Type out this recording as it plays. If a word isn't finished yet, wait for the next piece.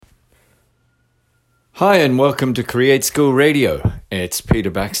Hi and welcome to Createschool Radio. It's Peter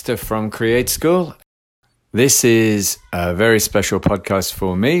Baxter from Createschool. This is a very special podcast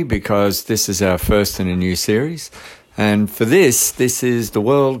for me because this is our first in a new series. And for this is the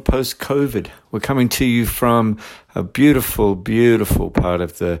world post-COVID. We're coming to you from a beautiful, beautiful part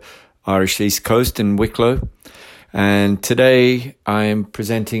of the Irish East Coast in Wicklow. And today I am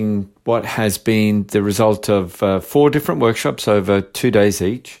presenting what has been the result of 4 different workshops over 2 days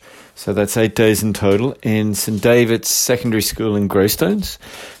each. So that's 8 days in total in St Davids Secondary School in Greystones.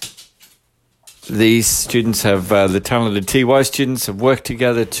 These students have, the talented TY students have worked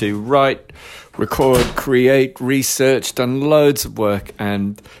together to write, record, create, research, done loads of work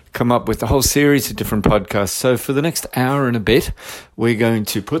and come up with a whole series of different podcasts. So for the next hour and a bit, we're going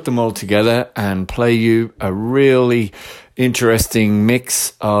to put them all together and play you a really interesting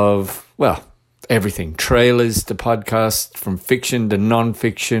mix of, well, everything. Trailers to podcasts, from fiction to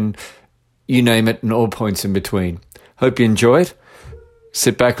non-fiction, you name it, and all points in between. Hope you enjoy it.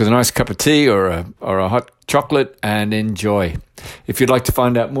 Sit back with a nice cup of tea or a hot chocolate and enjoy. If you'd like to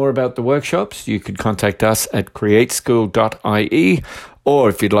find out more about the workshops, you could contact us at createschool.ie, or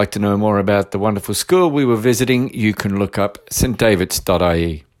if you'd like to know more about the wonderful school we were visiting, you can look up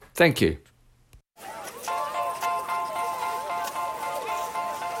stdavids.ie. Thank you.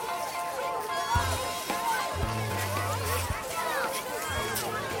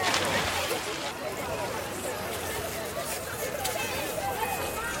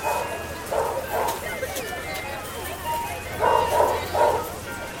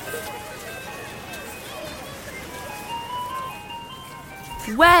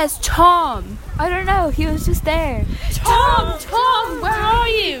 Where's Tom? I don't know, he was just there. Tom, where are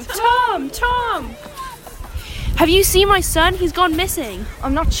you? Tom! Have you seen my son? He's gone missing.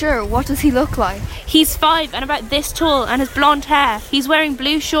 I'm not sure, what does he look like? He's 5 and about this tall and has blonde hair. He's wearing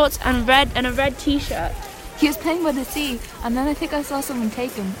blue shorts and a red t-shirt. He was playing by the sea, and then I think I saw someone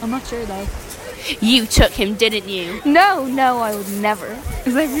take him. I'm not sure though. You took him, didn't you? No, I would never.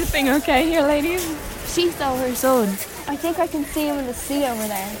 Is everything okay here, ladies? She saw her son. I think I can see him in the sea over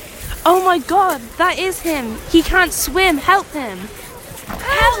there. Oh my god, that is him. He can't swim. Help him.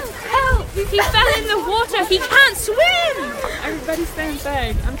 Help! He fell in the water. He can't swim. Everybody stand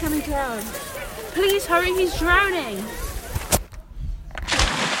back. I'm coming down. Please hurry, he's drowning.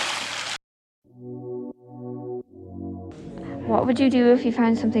 What would you do if you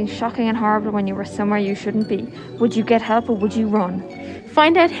found something shocking and horrible when you were somewhere you shouldn't be? Would you get help or would you run?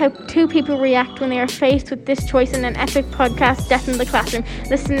 Find out how 2 people react when they are faced with this choice in an epic podcast, Death in the Classroom.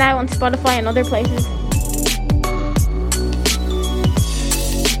 Listen now on Spotify and other places.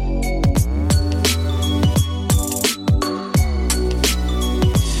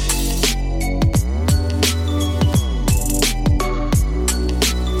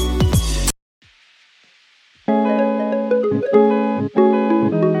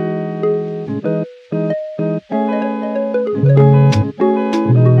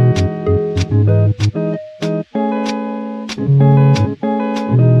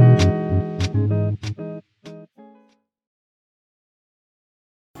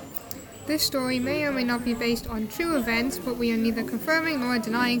 This story may or may not be based on true events, but we are neither confirming nor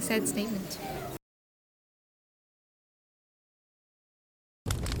denying said statement.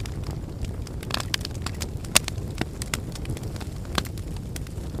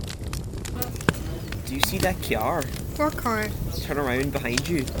 Do you see that car? What car? Turn around behind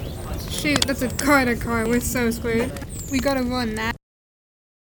you. Shoot, that's a Carter car. We're so screwed. We gotta run now.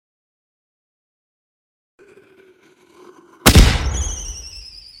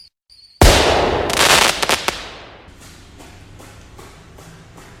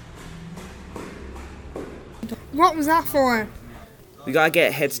 What was that for? We gotta get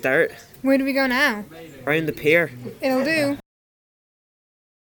a head start. Where do we go now? Around the pier. It'll do.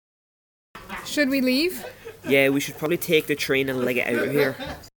 Should we leave? Yeah, we should probably take the train and leg it out of here.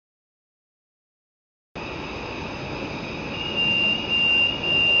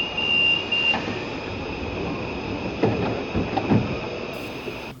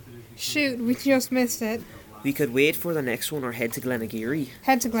 Shoot, we just missed it. We could wait for the next one or head to Glenageary.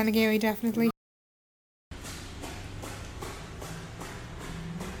 Head to Glenageary, definitely.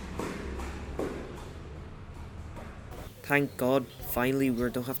 Thank God, finally we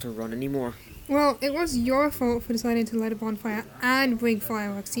don't have to run anymore. Well, it was your fault for deciding to light a bonfire and bring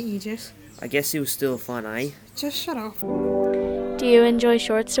fireworks to Egypt. I guess it was still fun, aye? Just shut off. Do you enjoy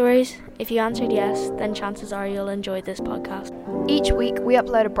short stories? If you answered yes, then chances are you'll enjoy this podcast. Each week, we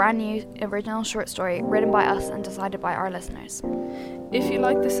upload a brand new original short story written by us and decided by our listeners. If you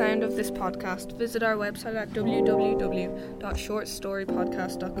like the sound of this podcast, visit our website at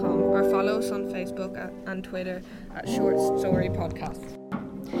www.shortstorypodcast.com or follow us on Facebook and Twitter at Short Story Podcast.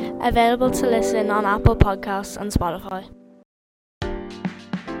 Available to listen on Apple Podcasts and Spotify.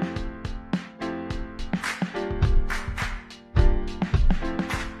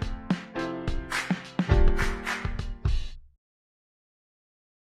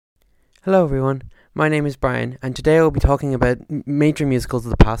 Hello everyone, my name is Brian and today I will be talking about major musicals of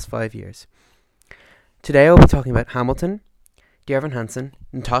the past 5 years. Today I will be talking about Hamilton, Dear Evan Hansen,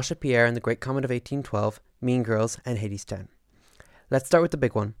 Natasha Pierre and the Great Comet of 1812, Mean Girls and Hadestown. Let's start with the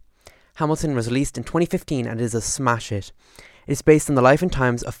big one. Hamilton was released in 2015 and it is a smash hit. It is based on the life and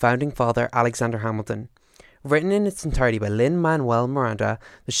times of founding father Alexander Hamilton. Written in its entirety by Lin-Manuel Miranda,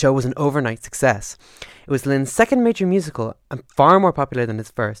 the show was an overnight success. It was Lin's second major musical and far more popular than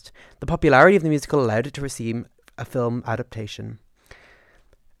its first. The popularity of the musical allowed it to receive a film adaptation.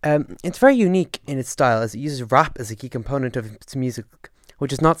 It's very unique in its style as it uses rap as a key component of its music,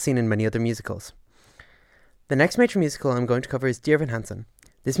 which is not seen in many other musicals. The next major musical I'm going to cover is Dear Evan Hansen.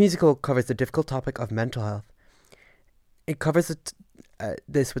 This musical covers the difficult topic of mental health. It covers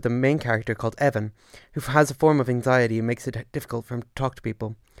this with the main character called Evan, who has a form of anxiety and makes it difficult for him to talk to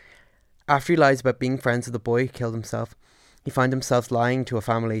people. After he lies about being friends with the boy who killed himself, he finds himself lying to a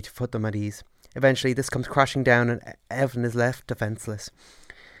family to put them at ease. Eventually, this comes crashing down and Evan is left defenceless.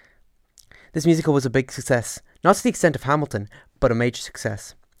 This musical was a big success, not to the extent of Hamilton, but a major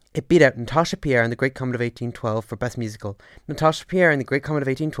success. It beat out Natasha Pierre and the Great Comet of 1812 for Best Musical. Natasha Pierre and the Great Comet of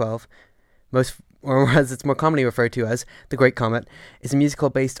 1812, or as it's more commonly referred to as The Great Comet, is a musical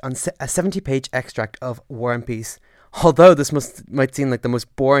based on a 70-page extract of War and Peace. Although this might seem like the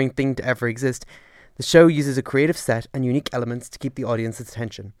most boring thing to ever exist, the show uses a creative set and unique elements to keep the audience's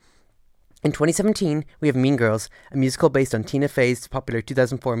attention. In 2017, we have Mean Girls, a musical based on Tina Fey's popular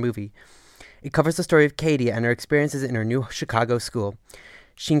 2004 movie. It covers the story of Katie and her experiences in her new Chicago school.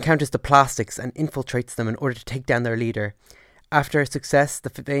 She encounters the plastics and infiltrates them in order to take down their leader. After her success, the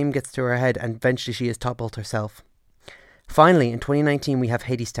fame gets to her head and eventually she is toppled herself. Finally, in 2019 we have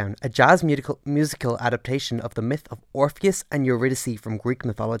Hadestown, a jazz musical adaptation of the myth of Orpheus and Eurydice from Greek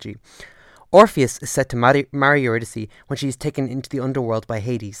mythology. Orpheus is said to marry Eurydice when she is taken into the underworld by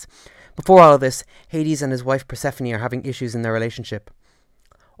Hades. Before all of this, Hades and his wife Persephone are having issues in their relationship.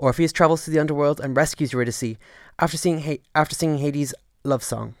 Orpheus travels to the underworld and rescues Eurydice after singing Hades' love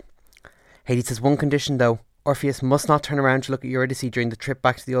song. Hades has one condition though. Orpheus must not turn around to look at Eurydice during the trip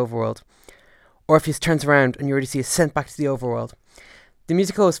back to the overworld. Orpheus turns around and Eurydice is sent back to the overworld. The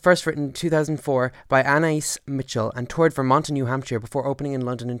musical was first written in 2004 by Anais Mitchell and toured Vermont and New Hampshire before opening in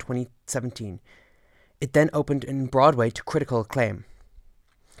London in 2017. It then opened in Broadway to critical acclaim.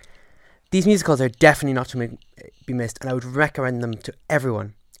 These musicals are definitely not to be missed and I would recommend them to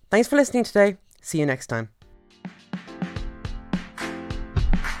everyone. Thanks for listening today. See you next time.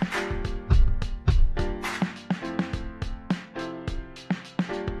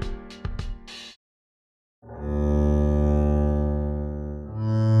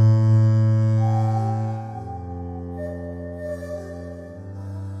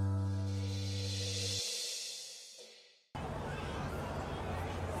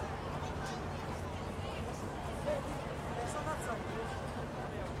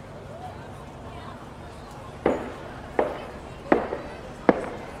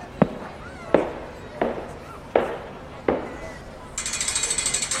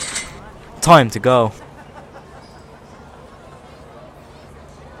 Time to go.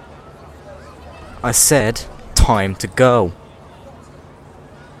 I said, time to go.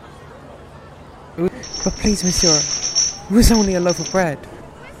 But please, monsieur, it was only a loaf of bread.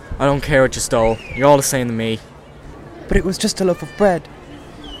 I don't care what you stole. You're all the same to me. But it was just a loaf of bread.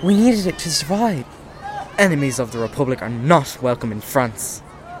 We needed it to survive. Enemies of the Republic are not welcome in France.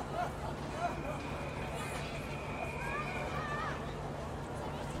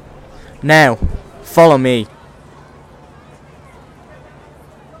 Now, follow me.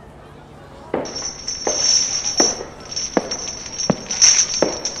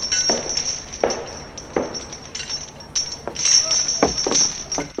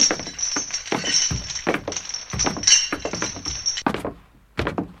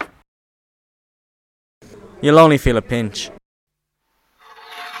 You'll only feel a pinch.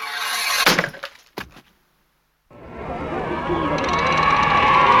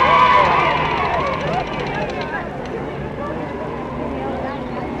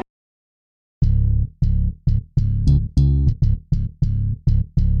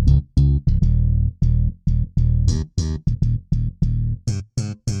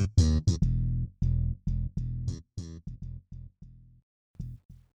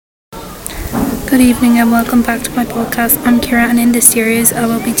 Good evening and welcome back to my podcast. I'm Kira, and in this series I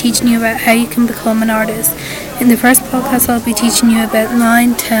will be teaching you about how you can become an artist. In the first podcast I'll be teaching you about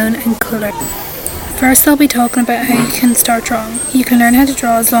line, tone and colour. First I'll be talking about how you can start drawing. You can learn how to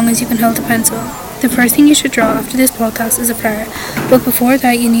draw as long as you can hold a pencil. The first thing you should draw after this podcast is a flower, but before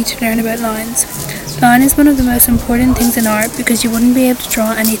that you need to learn about lines. Line is one of the most important things in art because you wouldn't be able to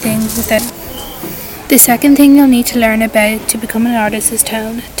draw anything without it. The second thing you'll need to learn about to become an artist is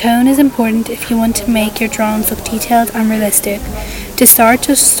tone. Tone is important if you want to make your drawings look detailed and realistic. To start,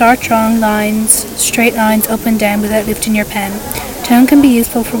 just start drawing lines, straight lines up and down without lifting your pen. Tone can be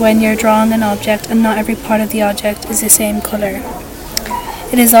useful for when you're drawing an object and not every part of the object is the same colour.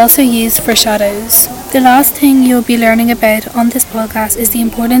 It is also used for shadows. The last thing you'll be learning about on this podcast is the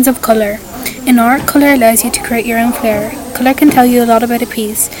importance of colour. In art, colour allows you to create your own flair. Colour can tell you a lot about a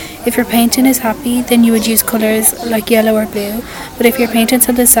piece. If your painting is happy, then you would use colours like yellow or blue. But if your painting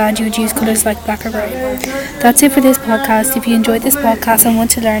something sad, you would use colours like black or grey. That's it for this podcast. If you enjoyed this podcast and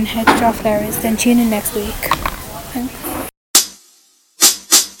want to learn how to draw flowers, then tune in next week. Thanks.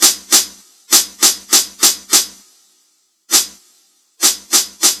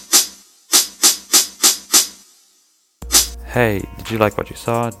 Hey, did you like what you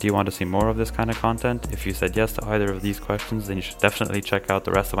saw? Do you want to see more of this kind of content? If you said yes to either of these questions, then you should definitely check out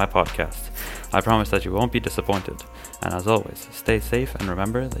the rest of my podcast. I promise that you won't be disappointed. And as always, stay safe and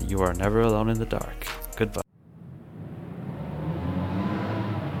remember that you are never alone in the dark. Goodbye.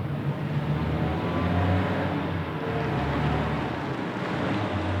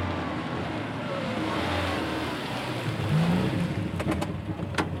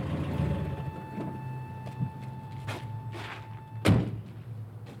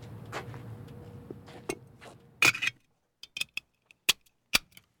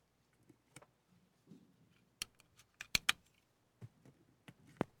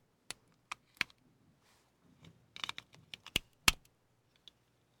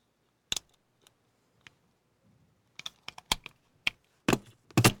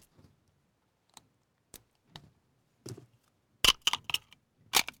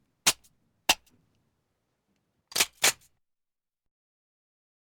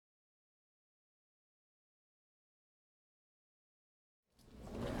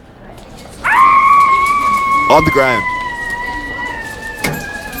 On the ground.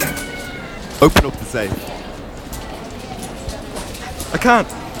 Open up the safe. I can't.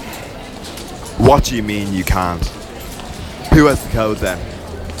 What do you mean you can't? Who has the code then?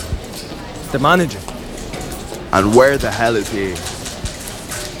 The manager. And where the hell is he?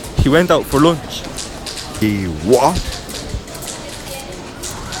 He went out for lunch. He what?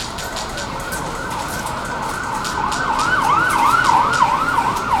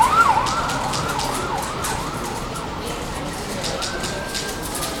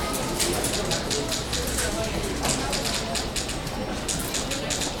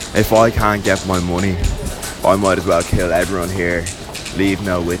 If I can't get my money, I might as well kill everyone here, leave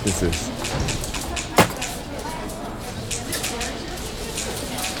no witnesses.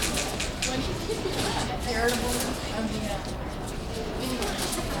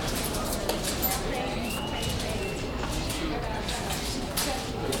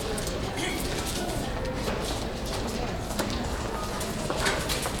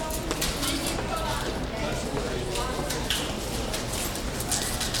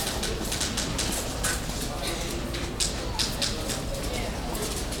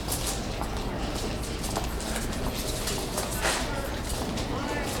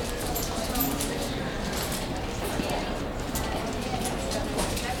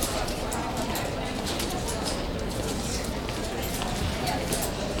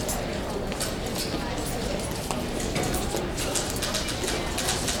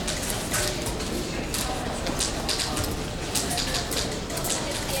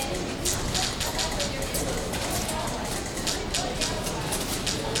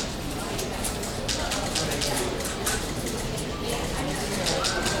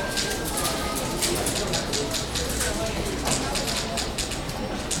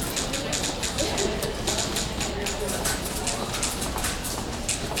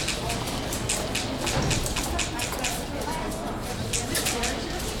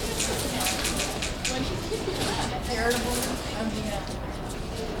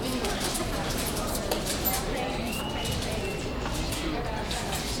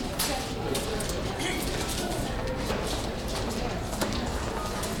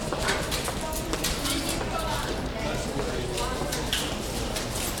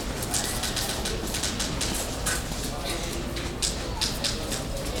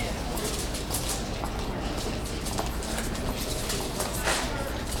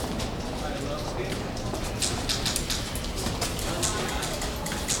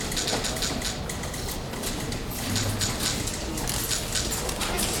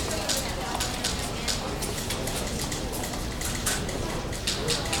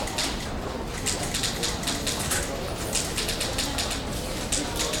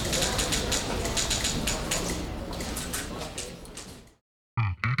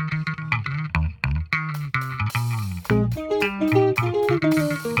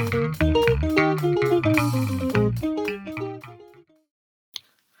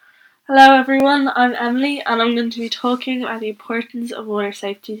 Hello everyone, I'm Emily and I'm going to be talking about the importance of water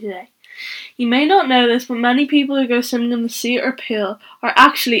safety today. You may not know this, but many people who go swimming in the sea or pool are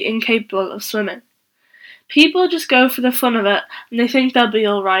actually incapable of swimming. People just go for the fun of it and they think they'll be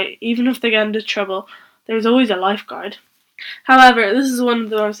alright, even if they get into trouble. There's always a lifeguard. However, this is one of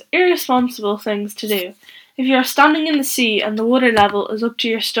the most irresponsible things to do. If you are standing in the sea and the water level is up to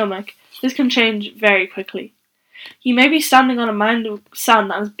your stomach, this can change very quickly. You may be standing on a mound of sand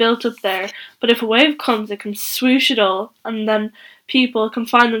that is built up there, but if a wave comes, it can swoosh it all, and then people can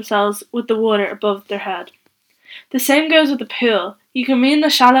find themselves with the water above their head. The same goes with the pool. You can be in the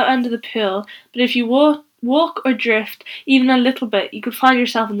shallow end of the pool, but if you walk or drift even a little bit, you could find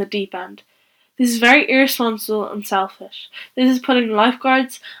yourself in the deep end. This is very irresponsible and selfish. This is putting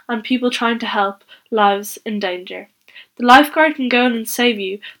lifeguards and people trying to help lives in danger. The lifeguard can go in and save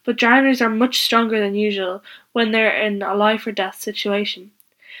you, but drowners are much stronger than usual when they're in a life or death situation.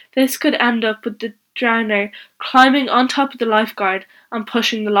 This could end up with the drowner climbing on top of the lifeguard and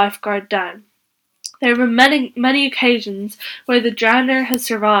pushing the lifeguard down. There have been many occasions where the drowner has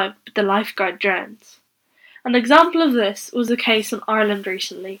survived, but the lifeguard drowns. An example of this was the case in Ireland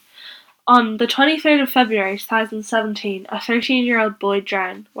recently. On the 23rd of February 2017, a 13-year-old boy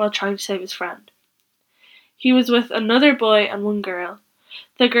drowned while trying to save his friend. He was with another boy and one girl.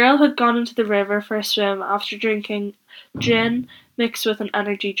 The girl had gone into the river for a swim after drinking gin mixed with an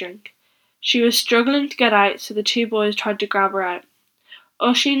energy drink. She was struggling to get out, so the two boys tried to grab her out.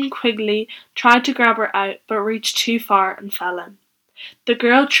 Oisin Quigley tried to grab her out, but reached too far and fell in. The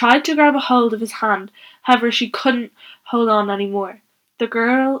girl tried to grab a hold of his hand, however she couldn't hold on anymore. The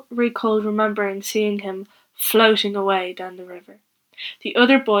girl recalled remembering seeing him floating away down the river. The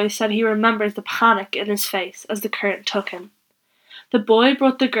other boy said he remembers the panic in his face as the current took him. The other boy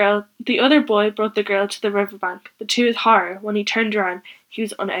brought the girl to the riverbank, but to his horror, when he turned around, he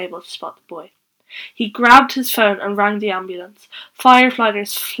was unable to spot the boy. He grabbed his phone and rang the ambulance.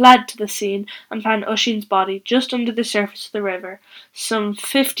 Firefighters fled to the scene and found Oisin's body just under the surface of the river, some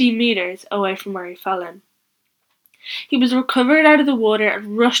 50 metres away from where he fell in. He was recovered out of the water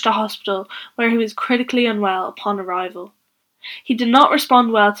and rushed to hospital, where he was critically unwell upon arrival. He did not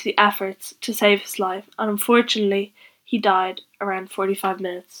respond well to the efforts to save his life, and unfortunately, he died around 45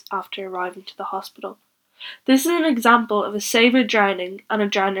 minutes after arriving to the hospital. This is an example of a saver drowning and a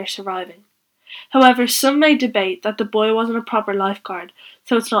drowner surviving. However, some may debate that the boy wasn't a proper lifeguard,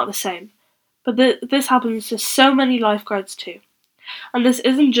 so it's not the same. But this happens to so many lifeguards too. And this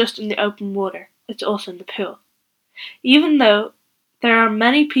isn't just in the open water, it's also in the pool. Even though there are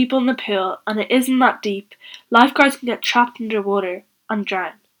many people in the pool and it isn't that deep, lifeguards can get trapped underwater and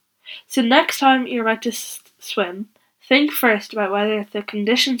drown. So next time you're about to swim, think first about whether the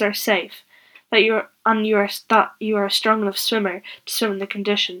conditions are safe, that you are a strong enough swimmer to swim in the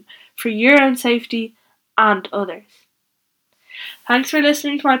condition for your own safety and others. Thanks for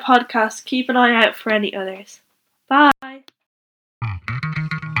listening to my podcast. Keep an eye out for any others. Bye.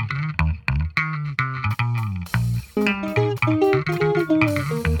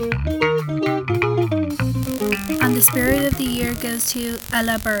 And the spirit of the year goes to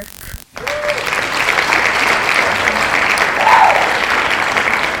Ella Burke.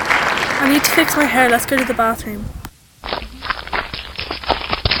 I need to fix my hair. Let's go to the bathroom.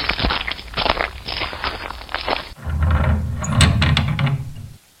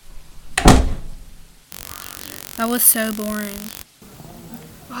 That was so boring.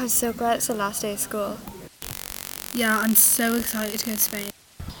 Oh, I'm so glad it's the last day of school. Yeah, I'm so excited to go to Spain.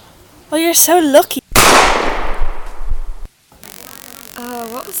 Oh, you're so lucky.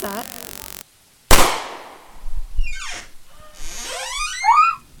 What was that?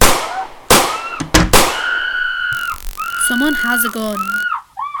 Someone has a gun.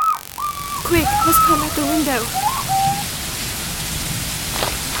 Quick, let's come out the window.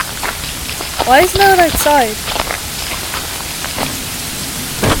 Why is no one outside?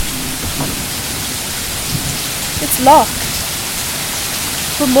 It's locked.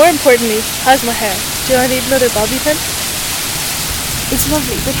 But more importantly, how's my hair? Do I need another bobby pin? It's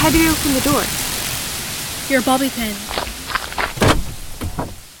lovely, but how do you open the door? Your bobby pin.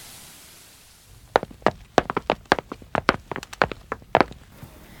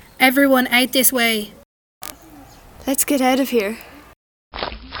 Everyone out this way. Let's get out of here.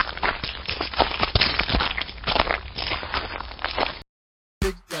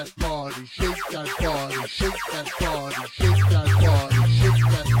 Shake that body, shake that body, shake that body, shake that body, shake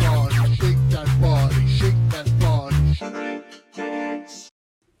that body, shake that body, shake that body.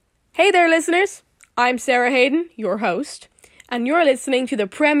 Hey there, listeners. I'm Sarah Hayden, your host, and you're listening to the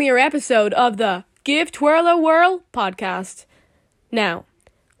premiere episode of the Give Twirl a Whirl podcast. Now,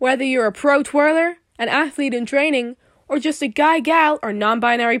 Whether you're a pro twirler, an athlete in training, or just a guy, gal, or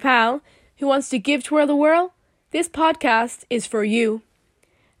non-binary pal who wants to give twirl the whirl, this podcast is for you.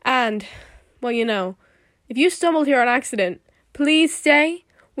 And, well, you know, if you stumbled here on accident, please stay.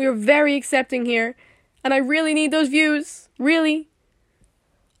 We are very accepting here, and I really need those views. Really.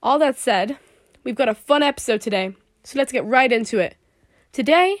 All that said, we've got a fun episode today, so let's get right into it.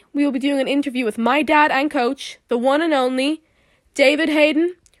 Today, we will be doing an interview with my dad and coach, the one and only David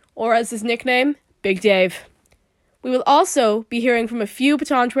Hayden, or as his nickname, Big Dave. We will also be hearing from a few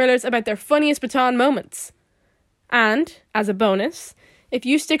baton twirlers about their funniest baton moments. And, as a bonus, if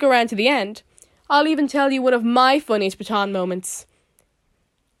you stick around to the end, I'll even tell you one of my funniest baton moments.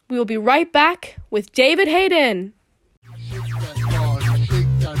 We will be right back with David Hayden.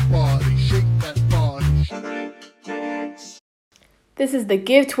 This is the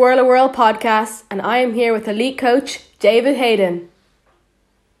Give Twirl a Whirl podcast, and I am here with elite coach David Hayden.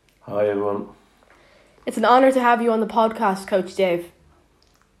 Hi everyone. It's an honour to have you on the podcast, Coach Dave.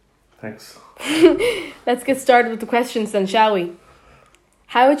 Thanks. Let's get started with the questions then, shall we?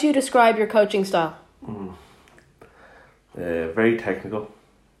 How would you describe your coaching style? Very technical.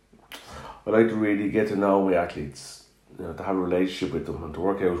 I like to really get to know my athletes, to have a relationship with them and to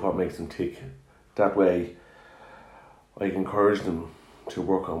work out what makes them tick. That way I can encourage them to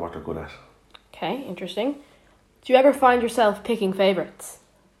work on what they're good at. Okay, interesting. Do you ever find yourself picking favourites?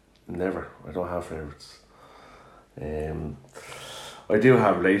 Never. I don't have favourites. I do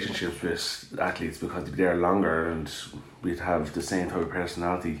have relationships with athletes because they'd be there longer and we'd have the same type of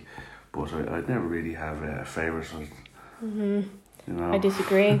personality, but I'd never really have a favourite. Mm-hmm. You know. I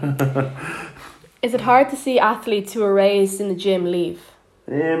disagree. Is it hard to see athletes who are raised in the gym leave?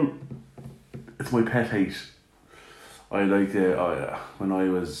 It's my pet hate. I like when I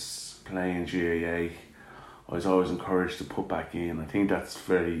was playing GAA, I was always encouraged to put back in. I think that's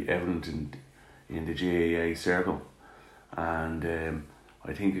very evident in the GAA circle, and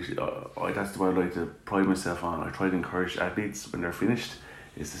I think that's what I like to pride myself on. I try to encourage athletes when they're finished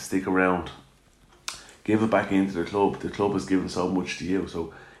is to stick around, give it back into the club. The club has given so much to you,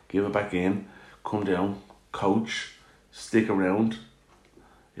 so give it back in, come down, coach, stick around.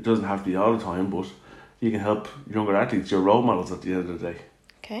 It doesn't have to be all the time, but you can help younger athletes, your role models at the end of the day.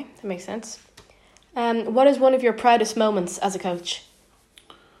 Okay, that makes sense. What is one of your proudest moments as a coach?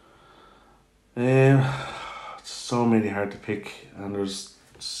 So many hard to pick, and there's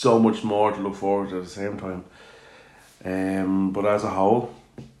so much more to look forward to at the same time. But as a whole,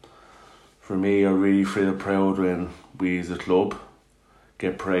 for me, I really feel proud when we as a club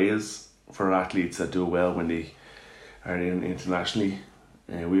get praise for athletes that do well when they are internationally.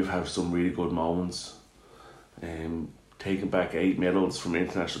 We've had some really good moments. Taking back 8 medals from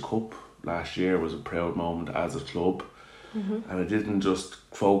International Cup last year was a proud moment as a club. Mm-hmm. And it didn't just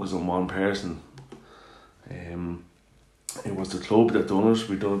focus on one person. It was the club that done it.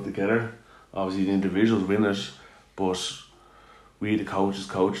 We done it together. Obviously the individuals win it, but we the coaches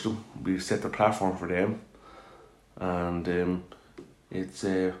coached them. We set the platform for them, and it's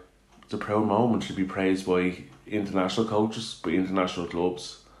a proud moment to be praised by international coaches, by international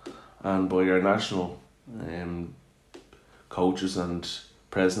clubs, and by our national coaches and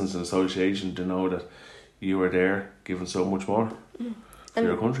presidents and association to know that you are there giving so much more for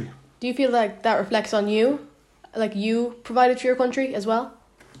your country. Do you feel like that reflects on you? Like you provided for your country as well?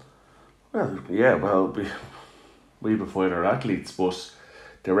 Well, yeah, we provide our athletes, but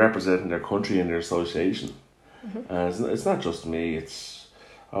they're representing their country and their association. Mm-hmm. And it's not just me, it's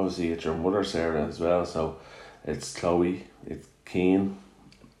your mother, Sarah, as well. So it's Chloe, it's Keane,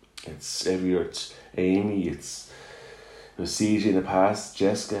 it's Evie, it's Amy, it was CJ in the past,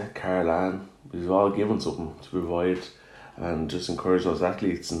 Jessica, Caroline. We've all given something to provide and just encourage those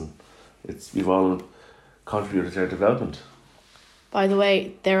athletes, and we've all contributed to their development. By the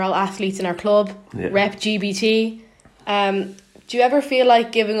way, they're all athletes in our club, yeah. Rep GBT. Do you ever feel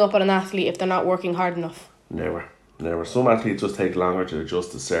like giving up on an athlete if they're not working hard enough? Never. Some athletes just take longer to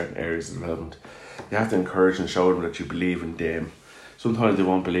adjust to certain areas of development. You have to encourage and show them that you believe in them. Sometimes they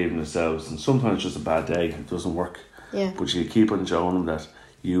won't believe in themselves, and sometimes it's just a bad day, it doesn't work. Yeah. But you keep on showing them that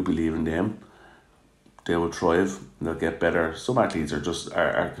you believe in them, they will thrive and they'll get better. Some athletes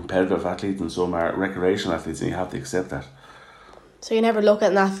are competitive athletes and some are recreational athletes, and you have to accept that. So you never look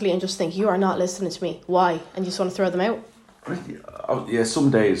at an athlete and just think, you are not listening to me. Why? And you just want to throw them out? Yeah, some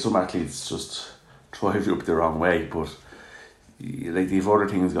days some athletes just drive you up the wrong way, but like they've other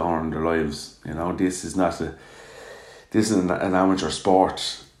things going on in their lives. This is an amateur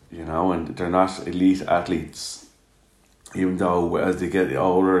sport, and they're not elite athletes. Even though as they get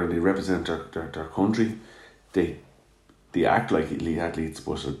older and they represent their country, they they act like elite athletes,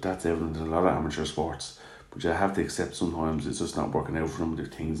 but that's evident in a lot of amateur sports. But you have to accept sometimes it's just not working out for them. Their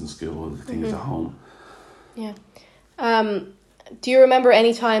things in school, their things at home. Yeah. Do you remember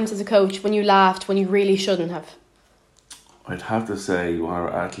any times as a coach when you laughed when you really shouldn't have? I'd have to say one of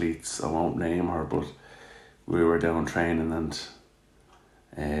our athletes, I won't name her, but we were down training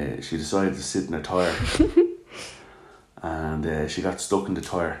and she decided to sit in a tyre and she got stuck in the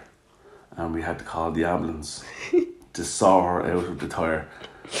tyre and we had to call the ambulance to saw her out of the tyre.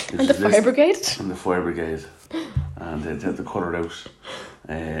 And the fire brigade? And the fire brigade. And they had to cut her out.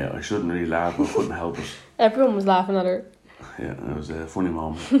 I shouldn't really laugh, but I couldn't help it. Everyone was laughing at her. Yeah, it was a funny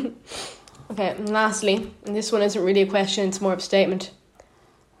moment. Okay, and lastly, and this one isn't really a question, it's more of a statement.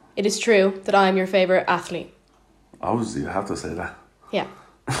 It is true that I'm your favourite athlete. Obviously, you have to say that. Yeah.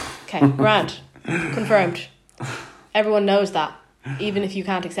 Okay, grand. Confirmed. Everyone knows that, even if you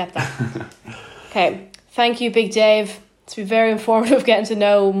can't accept that. Okay, thank you, Big Dave. It's been very informative getting to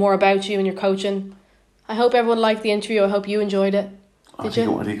know more about you and your coaching. I hope everyone liked the interview. I hope you enjoyed it. Did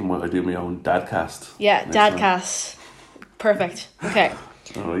you? I think I do my own dadcast. Yeah, dadcast. Perfect. Okay.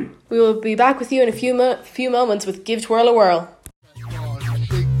 All right. We will be back with you in a few moments with Give Twirl a Whirl.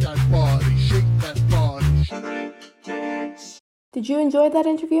 Did you enjoy that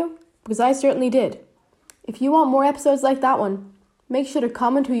interview? Because I certainly did. If you want more episodes like that one, make sure to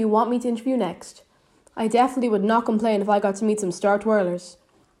comment who you want me to interview next. I definitely would not complain if I got to meet some star twirlers.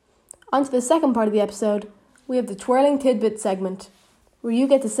 On to the second part of the episode, we have the Twirling Tidbit segment, where you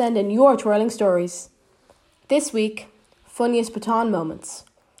get to send in your twirling stories. This week, funniest baton moments.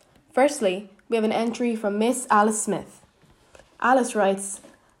 Firstly, we have an entry from Miss Alice Smith. Alice writes,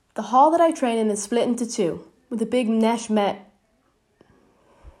 "The hall that I train in is split into two, with a big mesh net."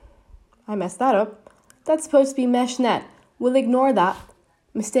 I messed that up. That's supposed to be mesh net. We'll ignore that.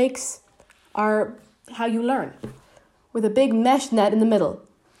 Mistakes are how you learn. With a big mesh net in the middle.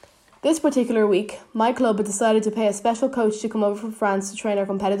 This particular week, my club had decided to pay a special coach to come over from France to train our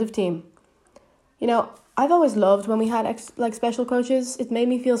competitive team. You know, I've always loved when we had special coaches. It made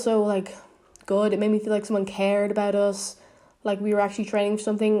me feel so good. It made me feel like someone cared about us, like we were actually training for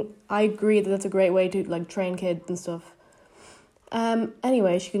something. I agree that that's a great way to train kids and stuff.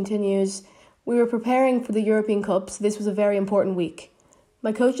 Anyway, she continues, we were preparing for the European Cup, so this was a very important week.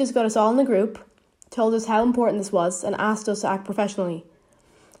 My coaches got us all in a group, told us how important this was, and asked us to act professionally.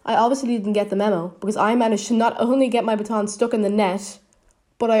 I obviously didn't get the memo, because I managed to not only get my baton stuck in the net,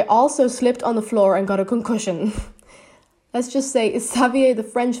 but I also slipped on the floor and got a concussion. Let's just say Xavier the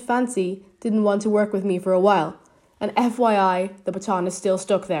French fancy didn't want to work with me for a while, and FYI, the baton is still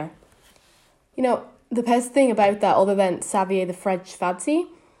stuck there. You know, the best thing about that, other than Xavier the French fancy,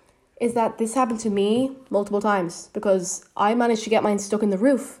 is that this happened to me multiple times, because I managed to get mine stuck in the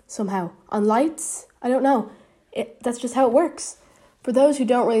roof somehow, on lights. I don't know. That's just how it works. For those who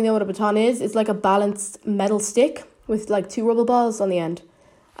don't really know what a baton is, it's like a balanced metal stick with 2 rubber balls on the end.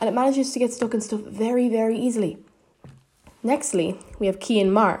 And it manages to get stuck in stuff very, very easily. Nextly, we have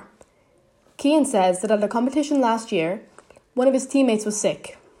Cian Marr. Cian says that at a competition last year, one of his teammates was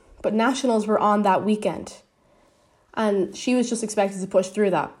sick, but nationals were on that weekend. And she was just expected to push through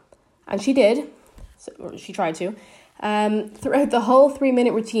that. And she did. Or she tried to. Throughout the whole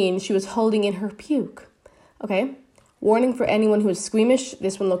 3-minute routine, she was holding in her puke. Okay. Warning for anyone who is squeamish,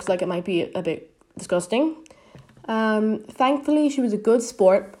 this one looks like it might be a bit disgusting. Thankfully, she was a good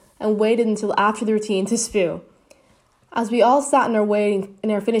sport and waited until after the routine to spew. As we all sat in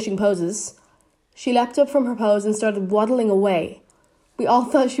our finishing poses, she leapt up from her pose and started waddling away. We all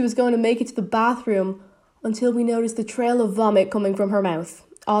thought she was going to make it to the bathroom until we noticed the trail of vomit coming from her mouth,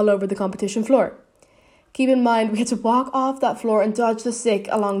 all over the competition floor. Keep in mind, we had to walk off that floor and dodge the sick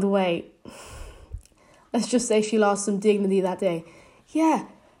along the way. Let's just say she lost some dignity that day. Yeah,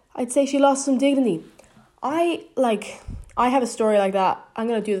 I'd say she lost some dignity. I have a story like that. I'm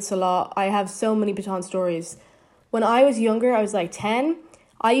going to do this a lot. I have so many baton stories. When I was younger, I was 10.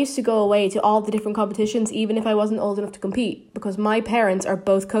 I used to go away to all the different competitions, even if I wasn't old enough to compete, because my parents are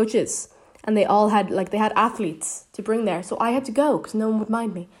both coaches. And they all had, they had athletes to bring there. So I had to go because no one would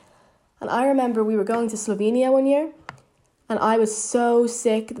mind me. And I remember we were going to Slovenia one year. And I was so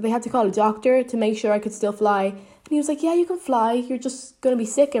sick that they had to call a doctor to make sure I could still fly. And he was like, yeah, you can fly. You're just going to be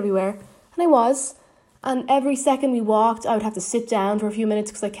sick everywhere. And I was. And every second we walked, I would have to sit down for a few minutes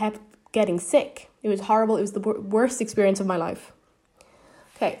because I kept getting sick. It was horrible. It was the worst experience of my life.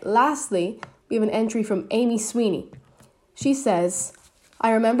 Okay, lastly, we have an entry from Amy Sweeney. She says,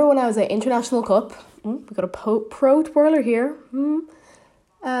 I remember when I was at International Cup. We got a pro twirler here.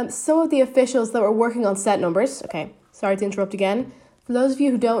 Some of the officials that were working on set numbers. Okay, sorry to interrupt again. For those of you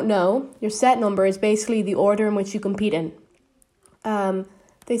who don't know, your set number is basically the order in which you compete in.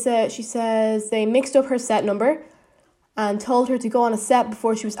 She says they mixed up her set number and told her to go on a set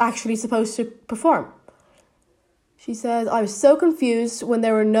before she was actually supposed to perform. She says, I was so confused when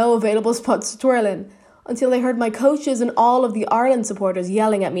there were no available spots to twirl in until I heard my coaches and all of the Ireland supporters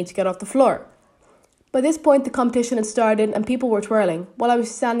yelling at me to get off the floor. By this point, the competition had started and people were twirling while I was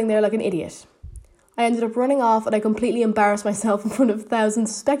standing there like an idiot. I ended up running off and I completely embarrassed myself in front of thousands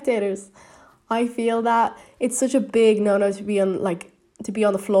of spectators. I feel that it's such a big no-no to be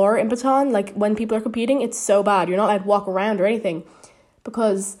on the floor in baton. Like when people are competing, it's so bad. You're not allowed to walk around or anything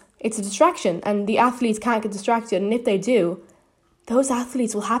because it's a distraction and the athletes can't get distracted. And if they do, those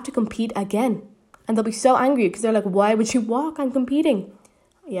athletes will have to compete again. And they'll be so angry because they're like, why would you walk? I'm competing.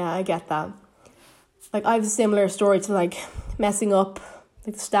 Yeah, I get that. Like I have a similar story to like messing up,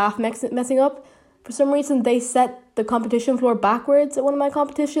 like the staff messing up. For some reason, they set the competition floor backwards at one of my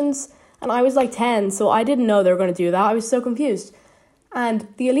competitions. And I was like 10, so I didn't know they were going to do that. I was so confused. And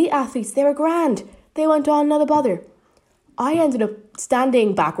the elite athletes, they were grand. They went on, not a bother. I ended up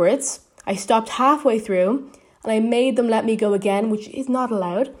standing backwards. I stopped halfway through and I made them let me go again, which is not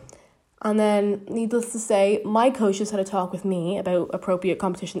allowed. And then, needless to say, my coaches had a talk with me about appropriate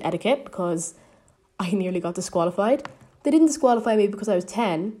competition etiquette because I nearly got disqualified. They didn't disqualify me because I was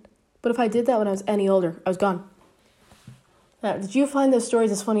 10, but if I did that when I was any older, I was gone. Now, did you find those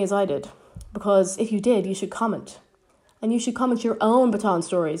stories as funny as I did? Because if you did, you should comment. And you should comment your own baton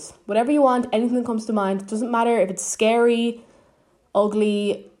stories. Whatever you want, anything that comes to mind. It doesn't matter if it's scary,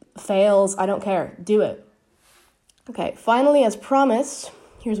 ugly, fails, I don't care. Do it. Okay, finally, as promised,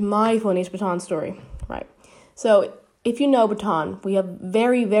 here's my funniest baton story. Right. So, if you know baton, we have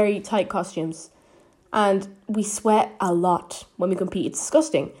very, very tight costumes. And we sweat a lot when we compete. It's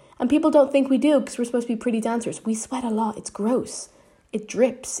disgusting. And people don't think we do because we're supposed to be pretty dancers. We sweat a lot. It's gross. It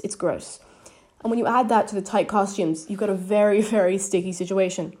drips. It's gross. And when you add that to the tight costumes, you've got a very, very sticky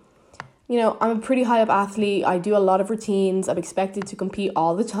situation. You know, I'm a pretty high up athlete. I do a lot of routines. I'm expected to compete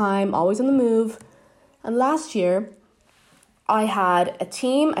all the time, always on the move. And last year, I had a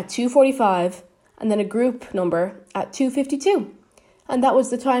team at 2:45 and then a group number at 2:52. And that was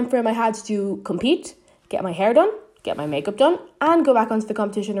the time frame I had to compete, get my hair done, get my makeup done, and go back onto the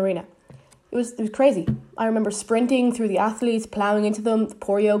competition arena. It was crazy. I remember sprinting through the athletes, ploughing into them. The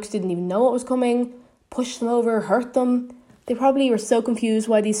poor yokes didn't even know what was coming, pushed them over, hurt them. They probably were so confused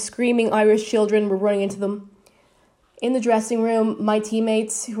why these screaming Irish children were running into them. In the dressing room, my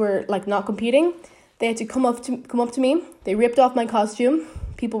teammates who were like not competing, they had to come up to me. They ripped off my costume.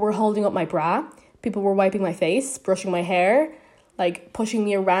 People were holding up my bra. People were wiping my face, brushing my hair, like pushing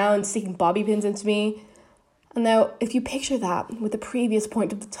me around, sticking bobby pins into me. And now, if you picture that with the previous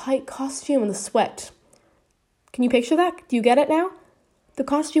point of the tight costume and the sweat, can you picture that? Do you get it now? The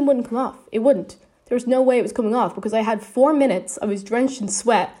costume wouldn't come off. It wouldn't. There was no way it was coming off because I had 4 minutes, I was drenched in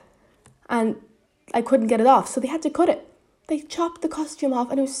sweat, and I couldn't get it off, so they had to cut it. They chopped the costume off,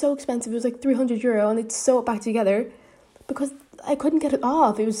 and it was so expensive. It was like €300, and they'd sew it back together because I couldn't get it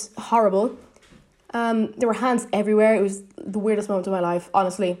off. It was horrible. There were hands everywhere. It was the weirdest moment of my life,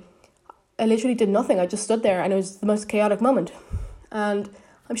 honestly. I literally did nothing. I just stood there and it was the most chaotic moment. And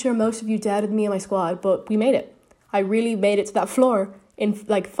I'm sure most of you doubted me and my squad, but we made it. I really made it to that floor in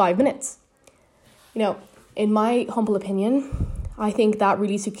like 5 minutes. You know, in my humble opinion, I think that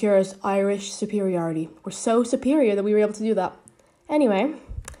really secures Irish superiority. We're so superior that we were able to do that. Anyway,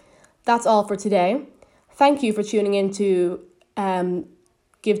 that's all for today. Thank you for tuning in to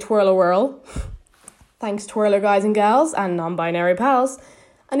Give Twirl a Whirl. Thanks, twirler guys and gals and non-binary pals.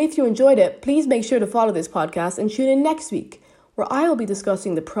 And if you enjoyed it, please make sure to follow this podcast and tune in next week, where I will be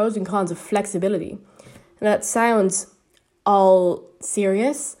discussing the pros and cons of flexibility. And that sounds all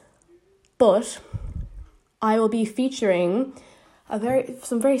serious, but I will be featuring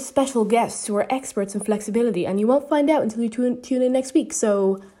some very special guests who are experts in flexibility, and you won't find out until you tune in next week.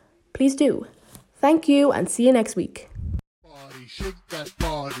 So please do. Thank you, and see you next week. Shake that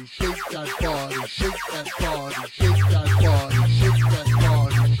body, shake that body, shake that body, shake that body, shake that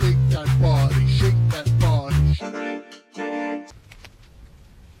body, shake that body, shake that body.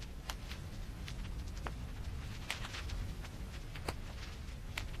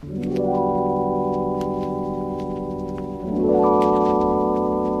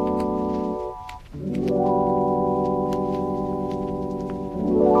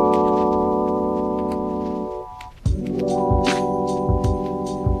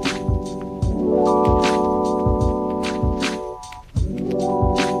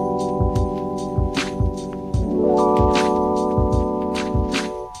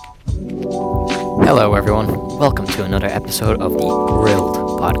 Hello everyone, welcome to another episode of the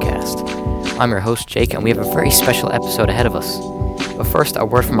Grilled podcast. I'm your host Jake, and we have a very special episode ahead of us. But first, a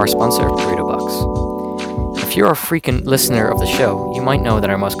word from our sponsor, Burrito Box. If you're a frequent listener of the show, you might know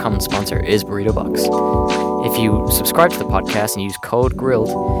that our most common sponsor is Burrito Box. If you subscribe to the podcast and use code GRILLED,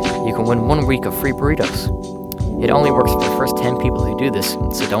 you can win 1 week of free burritos. It only works for the first 10 people who do this,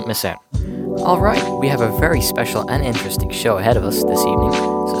 so don't miss out. Alright, we have a very special and interesting show ahead of us this evening,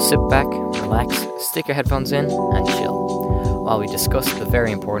 so sit back, relax, stick your headphones in, and chill, while we discuss the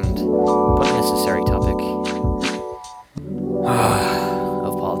very important, but necessary topic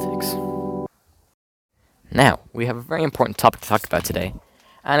of politics. Now, we have a very important topic to talk about today,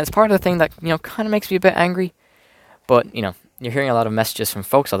 and it's part of the thing that, kind of makes me a bit angry, but, you're hearing a lot of messages from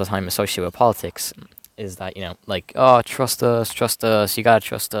folks all the time associated with politics, is that, oh, trust us, you gotta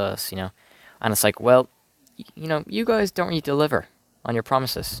trust us, And it's like, well, you guys don't really deliver on your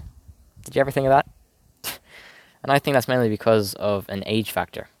promises. Did you ever think of that? And I think that's mainly because of an age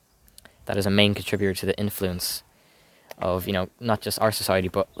factor. That is a main contributor to the influence of, not just our society,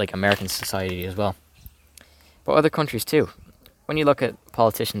 but like American society as well. But other countries too. When you look at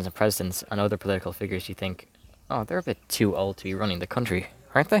politicians and presidents and other political figures, you think, oh, they're a bit too old to be running the country,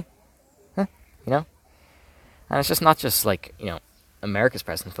 aren't they? Huh? And it's just not just like, America's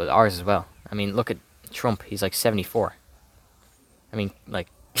president, but ours as well. I mean, look at Trump. He's like 74. I mean, like,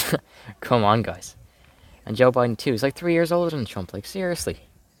 come on, guys. And Joe Biden, too. He's like 3 years older than Trump. Like, seriously.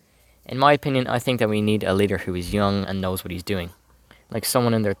 In my opinion, I think that we need a leader who is young and knows what he's doing. Like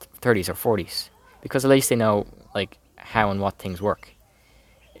someone in their 30s or 40s. Because at least they know, like, how and what things work.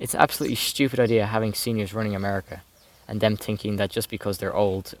 It's an absolutely stupid idea having seniors running America and them thinking that just because they're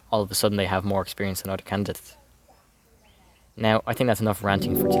old, all of a sudden they have more experience than other candidates. Now, I think that's enough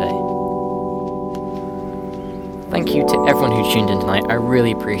ranting for today. Thank you to everyone who tuned in tonight. I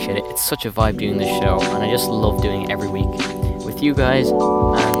really appreciate it. It's such a vibe doing this show, and I just love doing it every week with you guys, and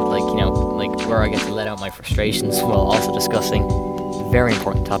like where I get to let out my frustrations while also discussing very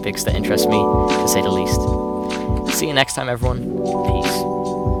important topics that interest me, to say the least. See you next time, everyone. Peace.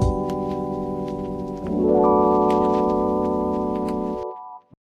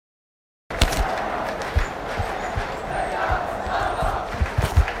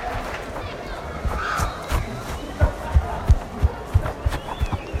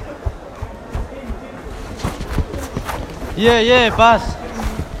 Yeah, pass.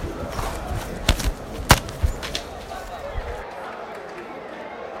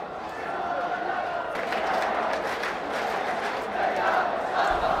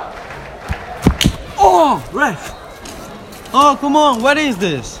 Oh, ref. Oh, come on, what is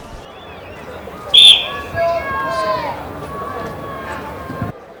this?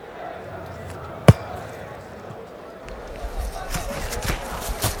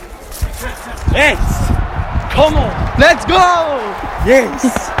 Come on, let's go!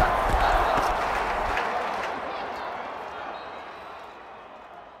 Yes!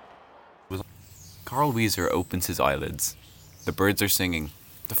 Carl Wieser opens his eyelids. The birds are singing.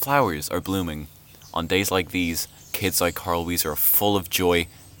 The flowers are blooming. On days like these, kids like Carl Wieser are full of joy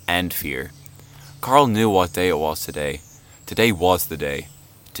and fear. Carl knew what day it was today. Today was the day.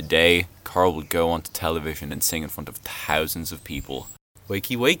 Today, Carl would go onto television and sing in front of thousands of people.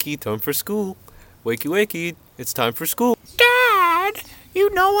 Wakey, wakey, time for school. Wakey, wakey, it's time for school. Dad,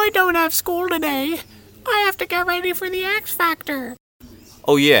 you know I don't have school today. I have to get ready for the X Factor.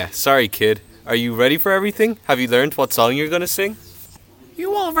 Oh yeah, sorry kid. Are you ready for everything? Have you learned what song you're gonna sing?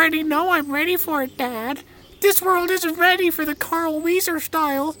 You already know I'm ready for it, Dad. This world isn't ready for the Carl Wieser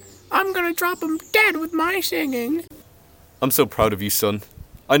style. I'm gonna drop him dead with my singing. I'm so proud of you, son.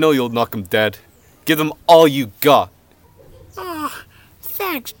 I know you'll knock him dead. Give them all you got. Ah,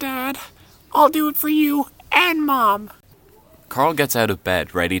 thanks, Dad. I'll do it for you and Mom. Carl gets out of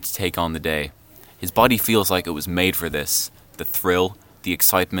bed, ready to take on the day. His body feels like it was made for this. The thrill, the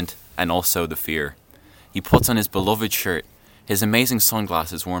excitement, and also the fear. He puts on his beloved shirt, his amazing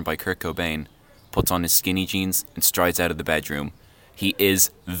sunglasses worn by Kurt Cobain, puts on his skinny jeans, and strides out of the bedroom. He is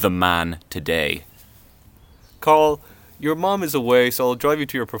the man today. Carl, your mom is away, so I'll drive you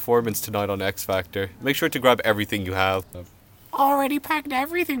to your performance tonight on X Factor. Make sure to grab everything you have. Already packed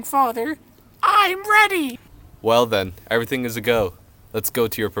everything, Father. I'm ready! Well then, everything is a go. Let's go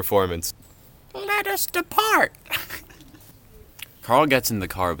to your performance. Let us depart! Carl gets in the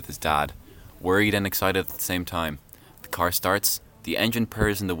car with his dad, worried and excited at the same time. The car starts, the engine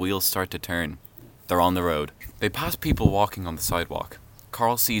purrs and the wheels start to turn. They're on the road. They pass people walking on the sidewalk.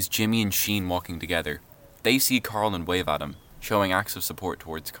 Carl sees Jimmy and Sheen walking together. They see Carl and wave at him, showing acts of support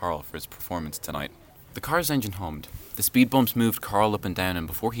towards Carl for his performance tonight. The car's engine hummed. The speed bumps moved Carl up and down, and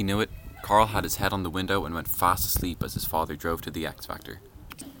before he knew it, Carl had his head on the window and went fast asleep as his father drove to the X Factor.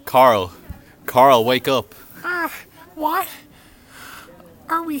 Carl, wake up. What?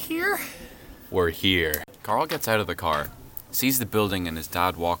 Are we here? We're here. Carl gets out of the car, sees the building, and his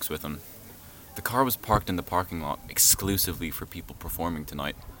dad walks with him. The car was parked in the parking lot exclusively for people performing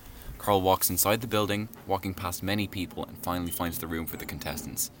tonight. Carl walks inside the building, walking past many people, and finally finds the room for the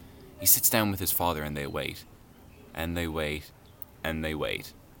contestants. He sits down with his father and they wait. And they wait. And they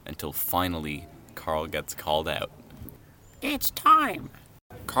wait. Until finally, Carl gets called out. It's time.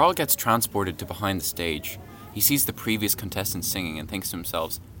 Carl gets transported to behind the stage. He sees the previous contestants singing and thinks to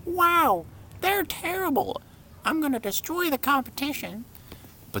himself, Wow, they're terrible. I'm gonna destroy the competition.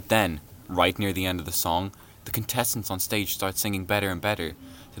 But then, right near the end of the song, the contestants on stage start singing better and better,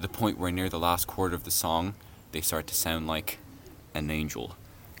 to the point where near the last quarter of the song, they start to sound like an angel.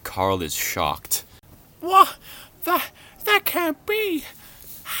 Carl is shocked. What? That can't be.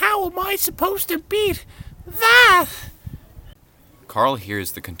 How am I supposed to beat that? Carl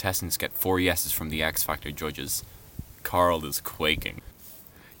hears the contestants get 4 yeses from the X Factor judges. Carl is quaking.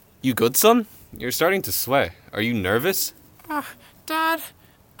 You good, son? You're starting to sweat. Are you nervous? Dad,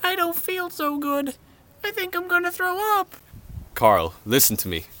 I don't feel so good. I think I'm gonna throw up. Carl, listen to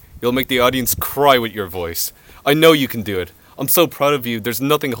me. You'll make the audience cry with your voice. I know you can do it. I'm so proud of you. There's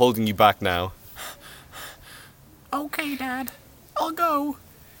nothing holding you back now. Okay, Dad. I'll go.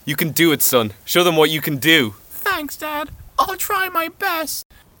 You can do it, son. Show them what you can do. Thanks, Dad. I'll try my best.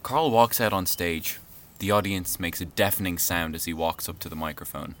 Carl walks out on stage. The audience makes a deafening sound as he walks up to the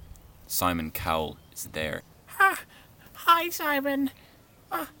microphone. Simon Cowell is there. Hi, Simon.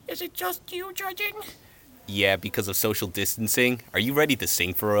 Is it just you judging? Yeah, because of social distancing. Are you ready to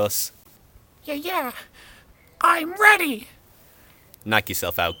sing for us? Yeah. I'm ready. Knock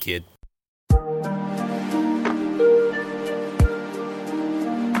yourself out, kid.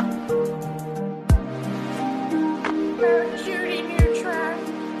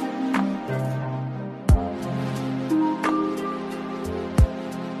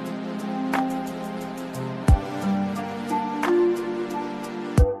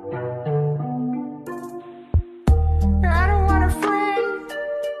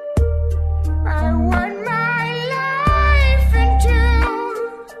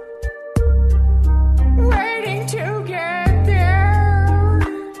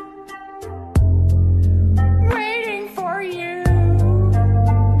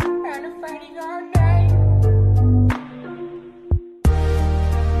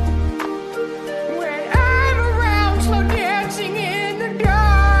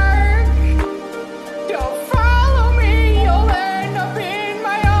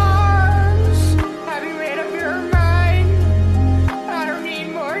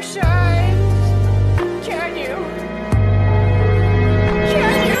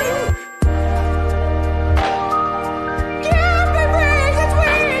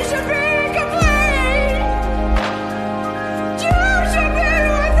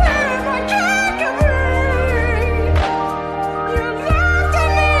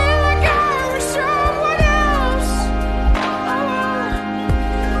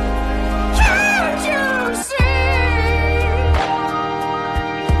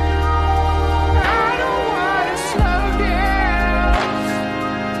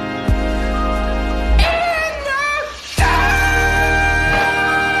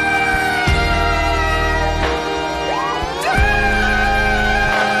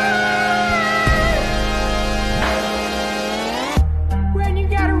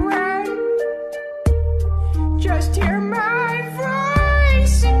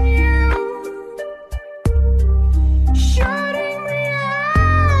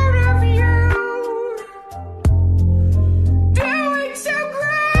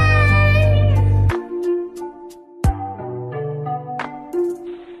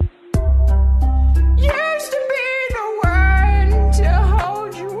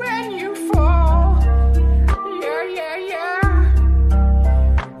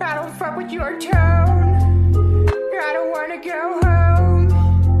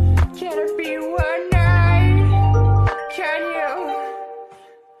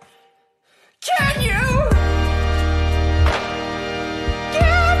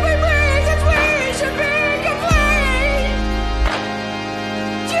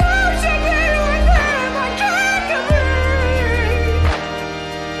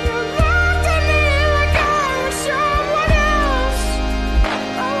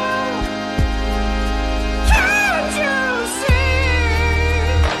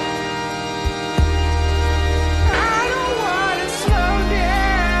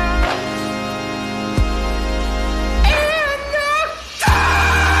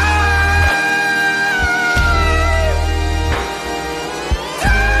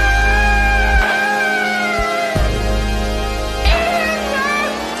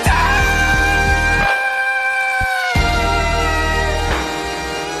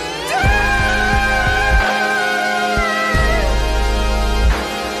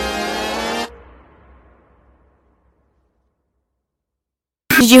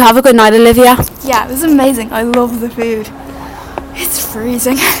 Did you have a good night, Olivia? Yeah, it was amazing. I love the food. It's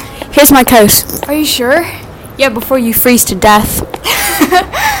freezing. Here's my coat. Are you sure? Yeah, before you freeze to death.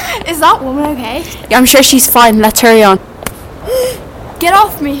 Is that woman okay? Yeah, I'm sure she's fine. Let's hurry on. Get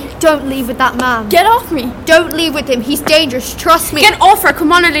off me. Don't leave with that man. Get off me. Don't leave with him. He's dangerous. Trust me. Get off her.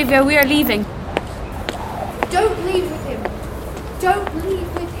 Come on, Olivia. We are leaving. Don't leave with him. Don't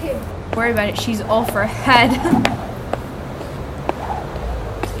leave with him. Don't worry about it. She's off her head.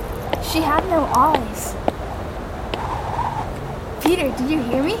 She had no eyes. Peter, did you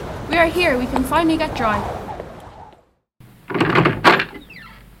hear me? We are here. We can finally get dry.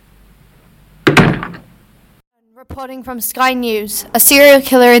 Reporting from Sky News, a serial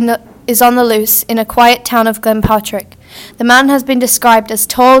killer is on the loose in a quiet town of Glenpatrick. The man has been described as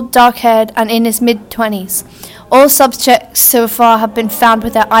tall, dark-haired and in his mid-20s. All suspects so far have been found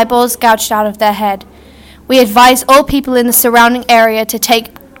with their eyeballs gouged out of their head. We advise all people in the surrounding area to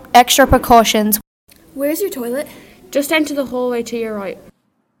take extra precautions. Where's your toilet? Just enter the hallway to your right.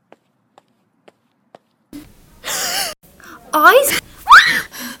 Eyes?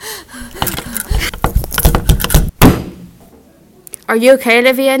 Are you okay,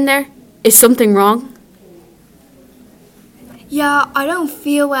 Olivia, in there? Is something wrong? Yeah, I don't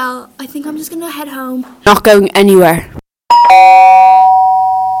feel well. I think I'm just gonna head home. Not going anywhere.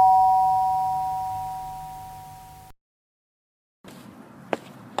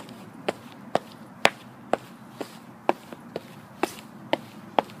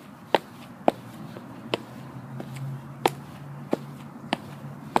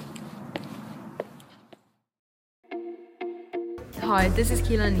 Hi, this is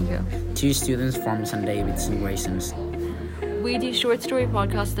Keela and Nico. 2 students from St Davids Greystones. We do short story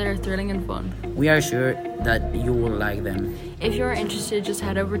podcasts that are thrilling and fun. We are sure that you will like them. If you are interested, just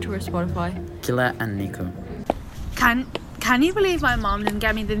head over to our Spotify. Keela and Nico. Can you believe my mom didn't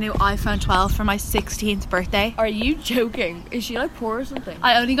get me the new iPhone 12 for my 16th birthday? Are you joking? Is she like poor or something?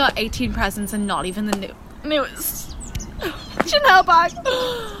 I only got 18 presents and not even the newest Chanel bag.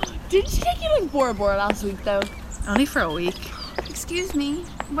 Didn't she take you like Bora Bora last week though? Only for a week. Excuse me,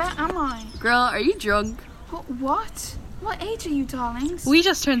 where am I? Girl, are you drunk? What? What age are you, darlings? We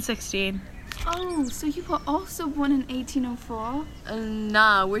just turned 16. Oh, so you were also born in 1804?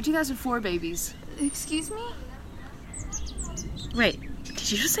 Nah, we're 2004 babies. Excuse me? Wait,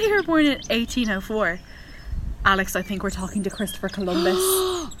 did you just say you were born in 1804? Alex, I think we're talking to Christopher Columbus.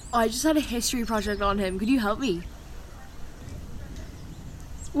 I just had a history project on him. Could you help me?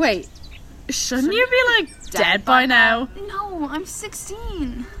 Wait, shouldn't you be like dead by now? No, I'm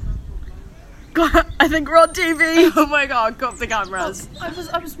 16. God, I think we're on TV. Oh my god, cut the cameras.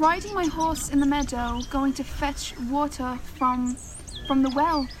 I was riding my horse in the meadow, going to fetch water from the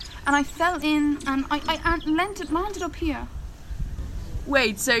well, and I fell in, and I landed up here.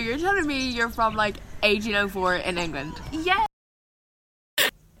 Wait, so you're telling me you're from like 1804 in England? Yeah.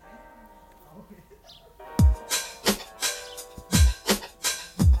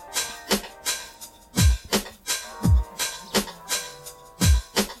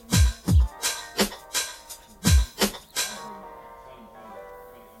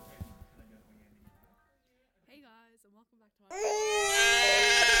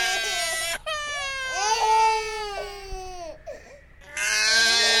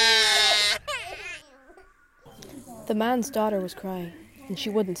 The man's daughter was crying, and she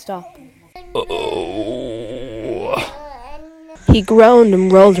wouldn't stop. He groaned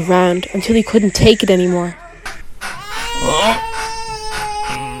and rolled around until he couldn't take it anymore.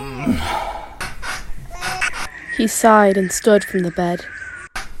 He sighed and stood from the bed.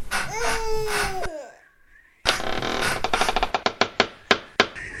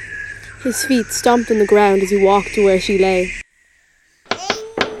 His feet stomped on the ground as he walked to where she lay.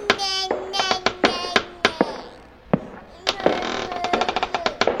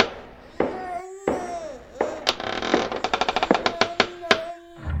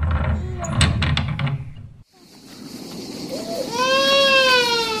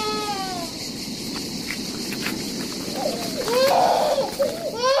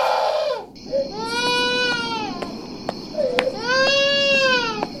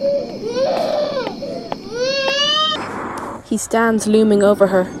 He stands looming over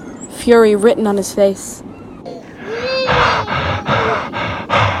her, fury written on his face.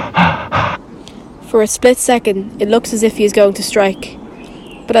 For a split second, it looks as if he is going to strike.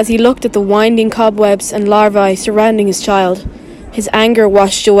 But as he looked at the winding cobwebs and larvae surrounding his child, his anger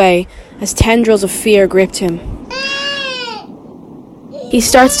washed away as tendrils of fear gripped him. He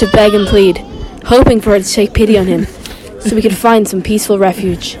starts to beg and plead, hoping for her to take pity on him, so he can find some peaceful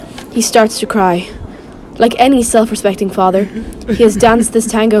refuge. He starts to cry. Like any self-respecting father, he has danced this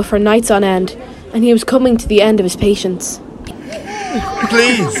tango for nights on end, and he was coming to the end of his patience.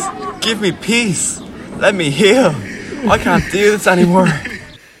 Please, give me peace. Let me heal. I can't do this anymore.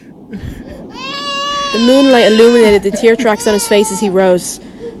 The moonlight illuminated the tear tracks on his face as he rose,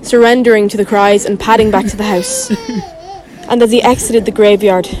 surrendering to the cries and padding back to the house. And as he exited the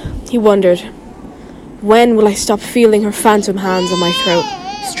graveyard, he wondered, when will I stop feeling her phantom hands on my throat,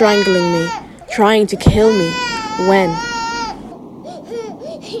 strangling me, trying to kill me? When?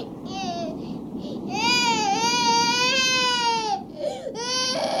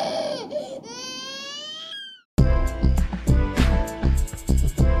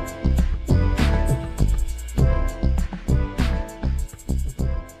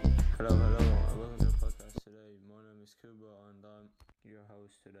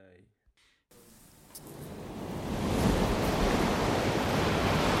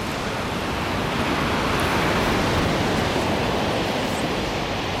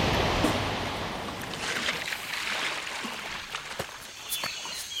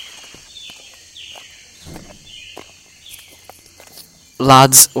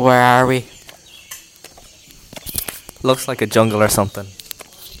 Lads, where are we? Looks like a jungle or something.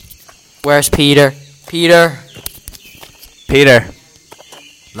 Where's Peter? Peter! Peter.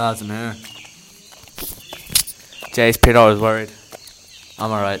 Lads, I'm here. Jace, Peter was worried.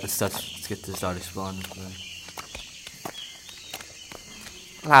 I'm alright, let's get to start exploring.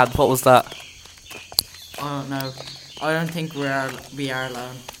 Lad, what was that? I don't know. I don't think we are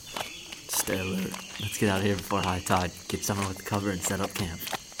alone. Stay alert. Let's get out of here before high tide. Get somewhere with cover and set up camp.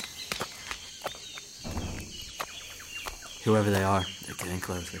 Whoever they are, they're getting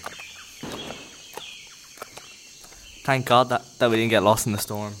closer. Thank God that we didn't get lost in the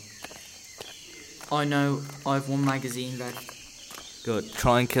storm. I know. I've one magazine left. Good.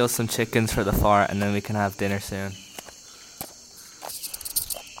 Try and kill some chickens for the fire and then we can have dinner soon.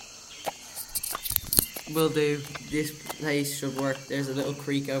 Will do. This place should work. There's a little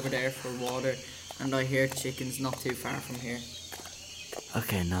creek over there for water, and I hear chickens not too far from here.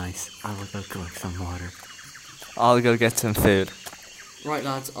 Okay, nice. I will go collect some water. I'll go get some food. Right,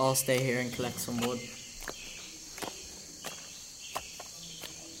 lads, I'll stay here and collect some wood.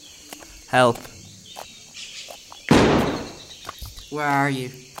 Help. Where are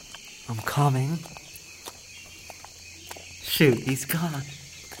you? I'm coming. Shoot, he's gone.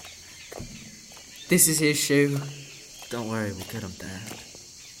 This is his shoe. Don't worry, we'll get him, Dad.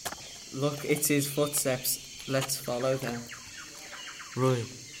 Look, it's his footsteps. Let's follow them. Right.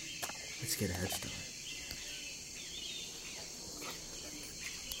 Let's get a head start.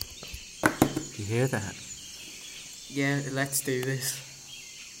 You hear that? Yeah, let's do this.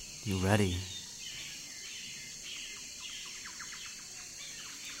 You ready?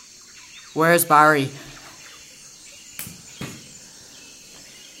 Where's Barry?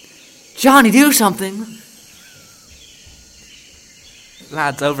 Johnny, do something!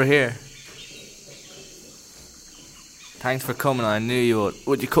 Lads, over here. Thanks for coming, I knew you would.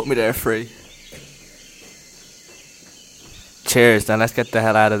 Would you cut me there free? Cheers, then let's get the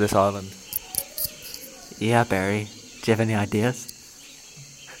hell out of this island. Yeah, Barry. Do you have any ideas?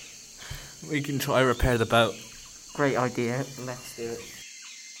 We can try repair the boat. Great idea. Let's do it.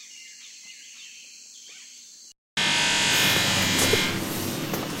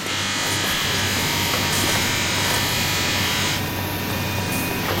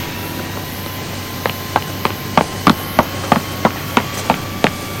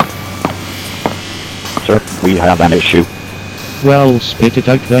 Sir, we have an issue. Well, spit it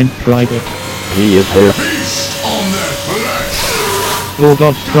out then, Private. He is here. Oh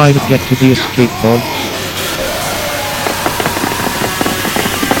God, Private, get to the escape pod.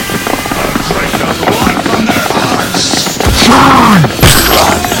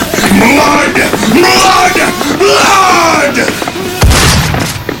 Blood! Blood! Blood!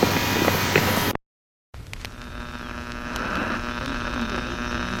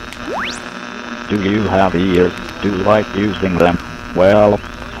 Do you have ears? Do you like using them? Well,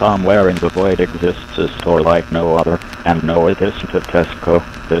 somewhere in the void exists a store like no other, and no, it isn't a Tesco.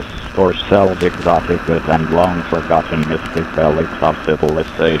 This store sells exotic goods and long-forgotten mystic relics of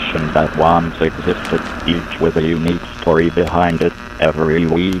civilization that once existed, each with a unique story behind it. Every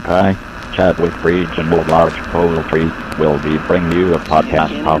week I chat with regional large poultry. Will be bring you a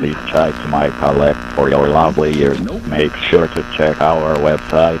podcast of each item I collect for your lovely ears. Make sure to check our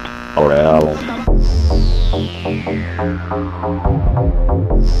website, or else.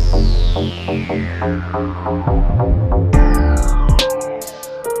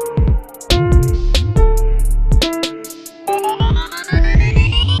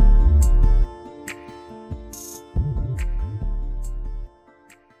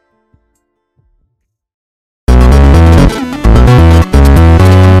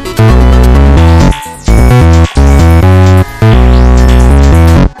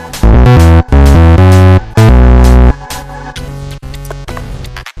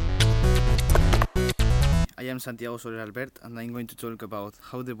 I am Santiago Soler Albert and I'm going to talk about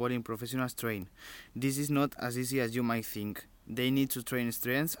how the bowling professionals train. This is not as easy as you might think. They need to train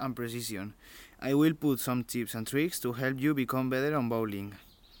strength and precision. I will put some tips and tricks to help you become better on bowling.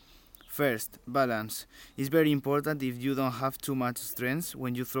 First, balance. It's very important if you don't have too much strength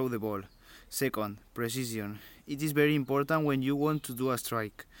when you throw the ball. Second, precision. It is very important when you want to do a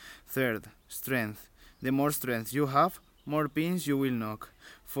strike. Third, strength. The more strength you have, more pins you will knock.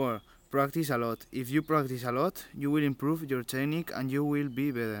 4. Practice a lot. If you practice a lot, you will improve your technique and you will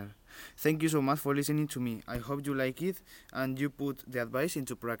be better. Thank you so much for listening to me. I hope you like it and you put the advice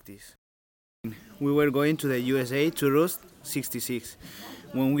into practice. We were going to the USA to Route 66.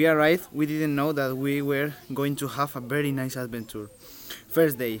 When we arrived, we didn't know that we were going to have a very nice adventure.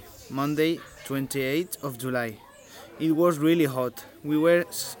 First day, Monday, 28th of July. It was really hot. We were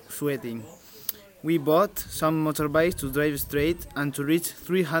sweating. We bought some motorbikes to drive straight and to reach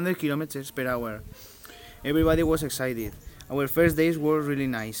 300 kilometers per hour. Everybody was excited. Our first days were really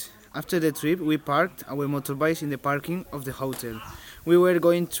nice. After the trip, we parked our motorbikes in the parking of the hotel. We were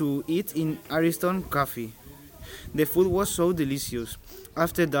going to eat in Ariston Cafe. The food was so delicious.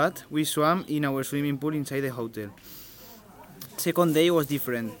 After that, we swam in our swimming pool inside the hotel. Second day was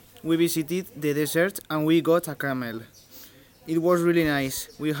different. We visited the desert and we got a camel. It was really nice.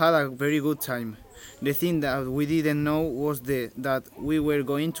 We had a very good time. The thing that we didn't know was that we were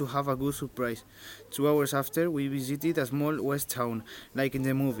going to have a good surprise. 2 hours after, we visited a small west town, like in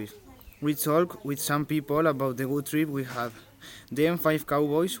the movies. We talked with some people about the good trip we had. Then 5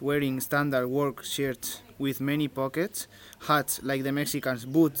 cowboys wearing standard work shirts with many pockets, hats like the Mexicans,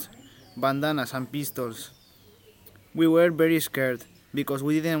 boots, bandanas and pistols. We were very scared because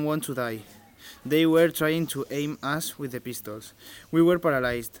we didn't want to die. They were trying to aim us with the pistols. We were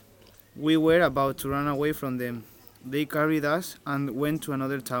paralyzed. We were about to run away from them. They carried us and went to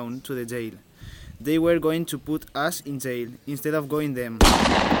another town, to the jail. They were going to put us in jail instead of going them.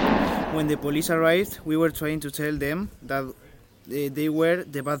 When the police arrived, we were trying to tell them that they were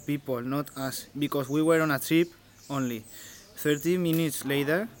the bad people, not us, because we were on a trip only. 30 minutes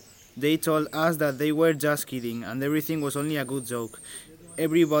later, they told us that they were just kidding and everything was only a good joke.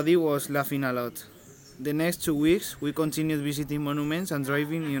 Everybody was laughing a lot. The next 2 weeks, we continued visiting monuments and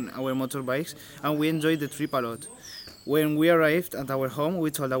driving in our motorbikes, and we enjoyed the trip a lot. When we arrived at our home,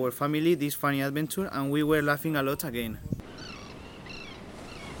 we told our family this funny adventure, and we were laughing a lot again.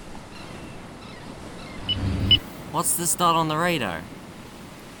 What's this dot on the radar?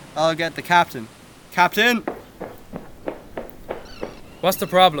 I'll get the captain. Captain! What's the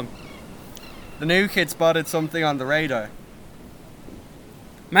problem? The new kid spotted something on the radar.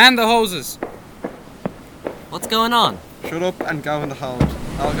 Man the hoses! What's going on? Shut up and go in the hold.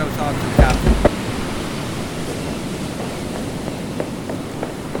 I'll go talk to the captain.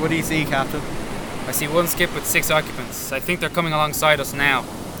 What do you see, Captain? I see one skip with 6 occupants. I think they're coming alongside us now.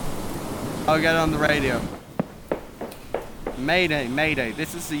 I'll get on the radio. Mayday, Mayday.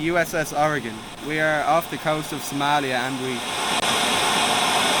 This is the USS Oregon. We are off the coast of Somalia and we...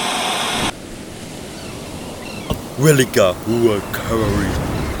 Welika, Ua Kawari,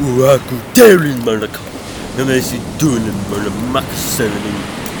 Uaku Terin Malaka. Namesi Dunan Malamaxanin,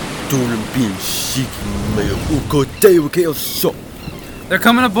 Dunan being seeking Mayo Uko Deo shop. They're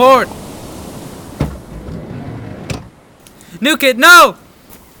coming aboard! New kid, no!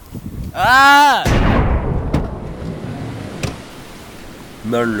 Ah!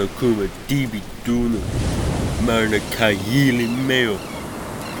 Marna Kuma Dibi Duna, Marna Kayili Mayo.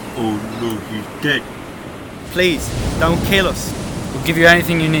 Oh no, he's dead. Please, don't kill us. We'll give you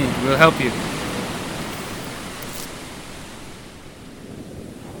anything you need. We'll help you.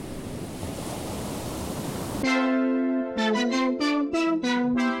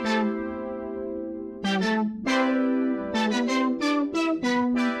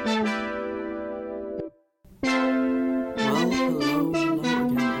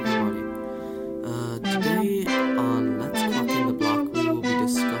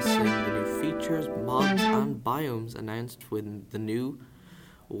 Announced with the new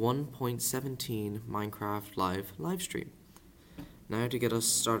 1.17 Minecraft live stream. Now to get us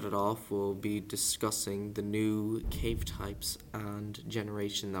started off, we'll be discussing the new cave types and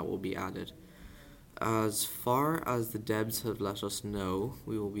generation that will be added. As far as the devs have let us know,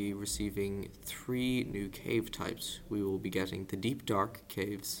 we will be receiving 3 new cave types. We will be getting the deep dark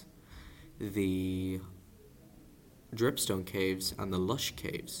caves, the dripstone caves, and the lush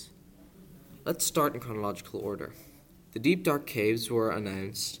caves. Let's start in chronological order. The deep dark caves were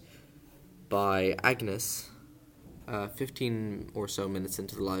announced by Agnes 15 or so minutes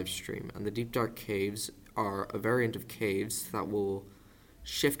into the live stream, and the deep dark caves are a variant of caves that will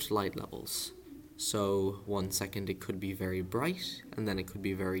shift light levels. So 1 second it could be very bright, and then it could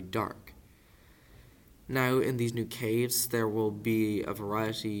be very dark. Now, in these new caves, there will be a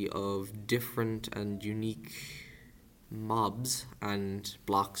variety of different and unique mobs and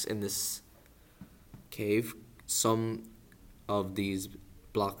blocks in this cave. Some of these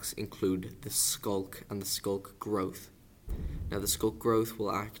blocks include the skulk and the skulk growth. Now, the skulk growth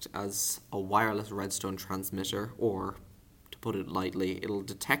will act as a wireless redstone transmitter, or, to put it lightly, it'll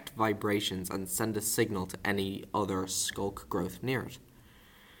detect vibrations and send a signal to any other skulk growth near it.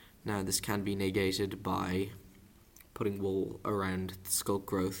 Now, this can be negated by putting wool around the skulk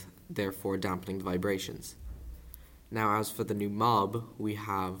growth, therefore dampening the vibrations. Now, as for the new mob, we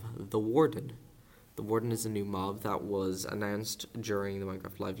have the Warden. The Warden is a new mob that was announced during the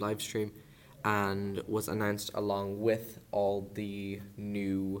Minecraft Live livestream and was announced along with all the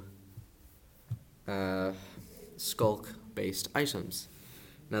new skulk-based items.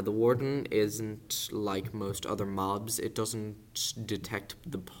 Now, the Warden isn't like most other mobs. It doesn't detect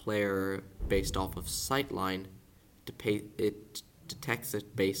the player based off of sightline. It detects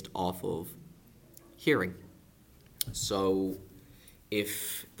it based off of hearing. So,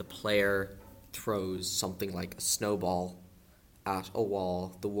 if the player throws something like a snowball at a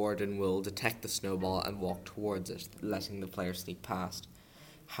wall, the Warden will detect the snowball and walk towards it, letting the player sneak past.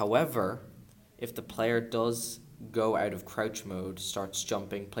 However, if the player does go out of crouch mode, starts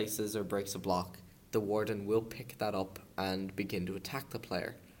jumping places or breaks a block, the Warden will pick that up and begin to attack the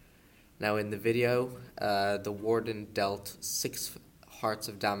player. Now, in the video, the Warden dealt 6 hearts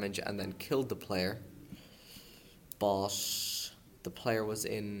of damage and then killed the player, but the player was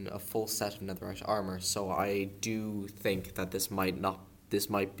in a full set of netherite armor, so I do think that this might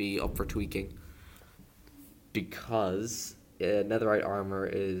be up for tweaking, because netherite armor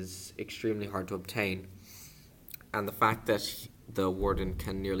is extremely hard to obtain, and the fact that the Warden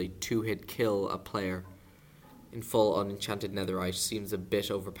can nearly 2-hit kill a player in full unenchanted netherite seems a bit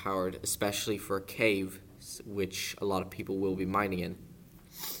overpowered, especially for a cave, which a lot of people will be mining in.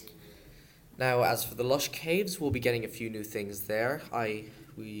 Now, as for the lush caves, we'll be getting a few new things there.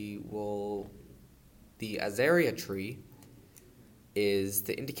 The Azaria tree is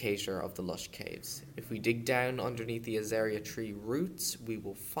the indicator of the lush caves. If we dig down underneath the Azaria tree roots, we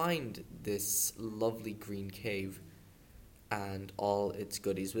will find this lovely green cave and all its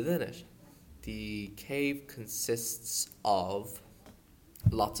goodies within it. The cave consists of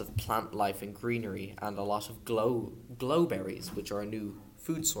lots of plant life and greenery and a lot of glowberries, which are a new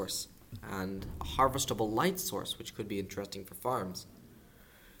food source, and a harvestable light source, which could be interesting for farms.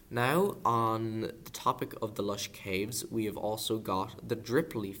 Now, on the topic of the lush caves, we have also got the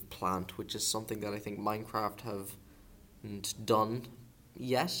drip leaf plant, which is something that I think Minecraft haven't done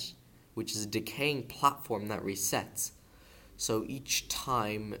yet, which is a decaying platform that resets. So each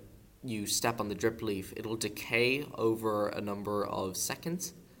time you step on the drip leaf, it'll decay over a number of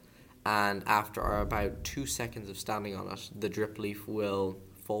seconds, and after about 2 seconds of standing on it, the drip leaf will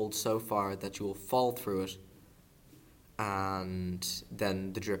fold so far that you will fall through it, and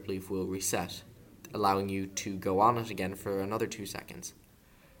then the drip leaf will reset, allowing you to go on it again for another 2 seconds.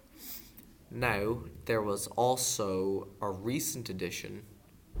 Now, there was also a recent addition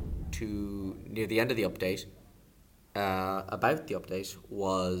to near the end of the update. About the update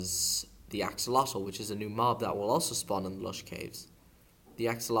was the axolotl, which is a new mob that will also spawn in the lush caves. The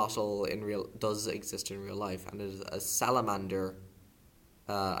axolotl does exist in real life, and it is a salamander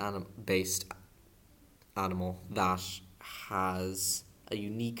based animal that has a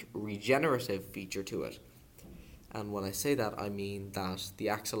unique regenerative feature to it. And when I say that, I mean that the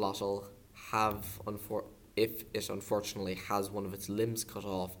axolotl if it unfortunately has one of its limbs cut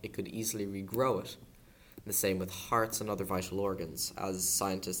off, it could easily regrow it. The same with hearts and other vital organs, as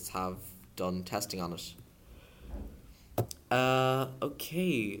scientists have done testing on it.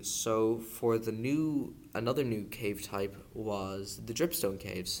 Okay, so for another new cave type was the dripstone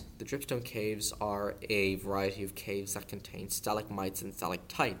caves. The dripstone caves are a variety of caves that contain stalagmites and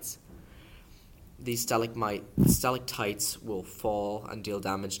stalactites. These stalactites will fall and deal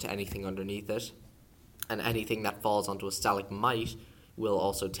damage to anything underneath it, and anything that falls onto a stalagmite will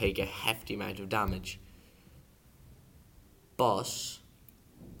also take a hefty amount of damage. But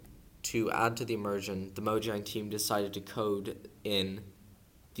to add to the immersion, the Mojang team decided to code in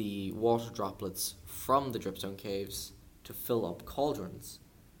the water droplets from the dripstone caves to fill up cauldrons.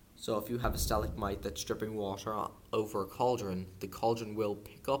 So if you have a stalagmite that's dripping water over a cauldron, the cauldron will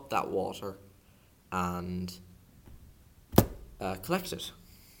pick up that water and collect it.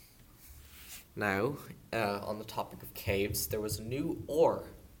 Now, on the topic of caves, there was a new ore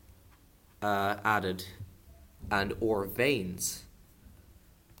added, and ore veins.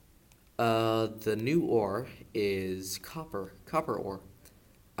 The new ore is copper ore.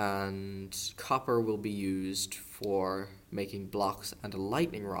 And copper will be used for making blocks and a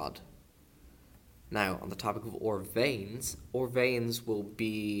lightning rod. Now, on the topic of ore veins will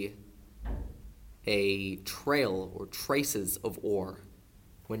be a trail or traces of ore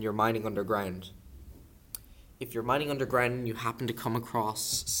when you're mining underground. If you're mining underground and you happen to come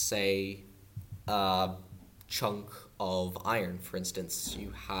across, say, a chunk of iron, for instance,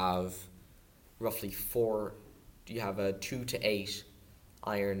 you have roughly a 2 to 8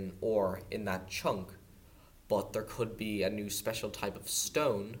 iron ore in that chunk, but there could be a new special type of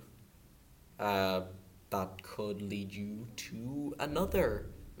stone that could lead you to another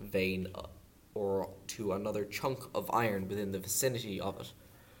vein or to another chunk of iron within the vicinity of it.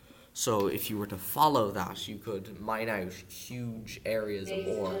 So if you were to follow that, you could mine out huge areas of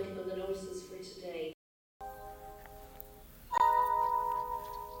ore.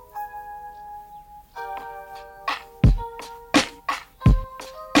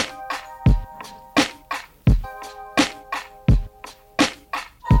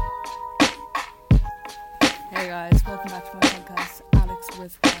 Hey guys, welcome back to my podcast, Alex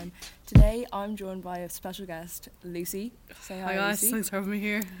with Prime. Today I'm joined by a special guest, Lucy. Say hi, guys, Lucy. thanks for having me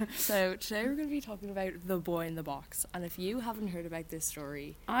here. So today we're going to be talking about The Boy in the Box, and if you haven't heard about this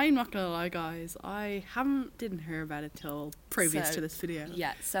story, I'm not gonna lie, guys, I didn't hear about it till previous to this video.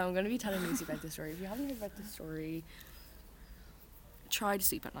 Yeah, so I'm going to be telling Lucy about this story. If you haven't heard about this story, try to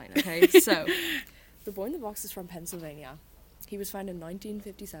sleep at night, okay? So, The Boy in the Box is from Pennsylvania. He was found in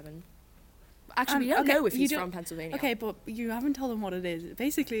 1957. Actually, we don't know if he's from Pennsylvania. Okay, but you haven't told him what it is.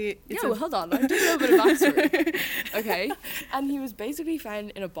 Basically, it's hold on. I'm doing a little bit of backstory. Okay, and he was basically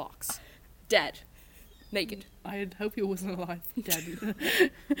found in a box, dead, naked. I'd hope he wasn't alive, dead.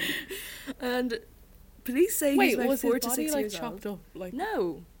 And police say he's about 4 to 6 years chopped old. up? Like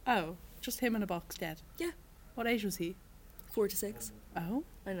No. Oh, just him in a box, dead. Yeah. What age was he? 4 to 6. Oh,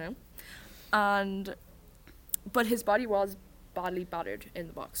 I know. But his body was badly battered in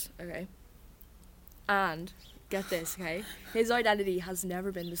the box. Okay. And, get this, okay? His identity has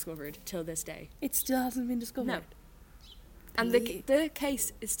never been discovered till this day. it still hasn't been discovered. No. And the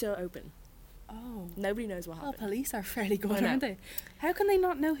case is still open. Oh. Nobody knows what Well, happened. police are fairly I good, know. aren't they? How can they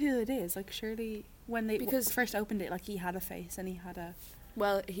not know who it is? Like, surely when they Because- first opened it, like, he had a face and he had a...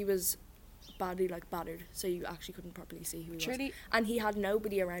 Well, he was badly, battered, so you actually couldn't properly see who he was. Surely- And he had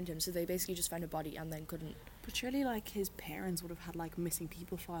nobody around him, so they basically just found a body and then couldn't... But surely, like, his parents would have had, like, missing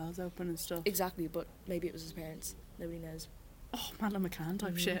people files open and stuff. Exactly, but maybe it was his parents. Nobody knows. Oh, Madeleine McCann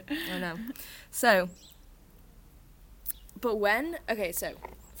type shit. I know. So, but when... Okay, so,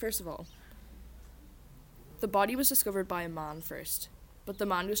 first of all, the body was discovered by a man first, but the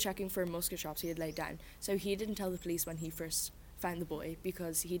man was checking for musket traps he had laid down, so he didn't tell the police when he first found the boy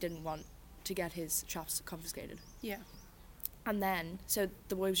because he didn't want to get his traps confiscated. Yeah. And then, so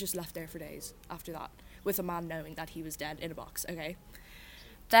the boy was just left there for days after that, with a man knowing that he was dead in a box, okay?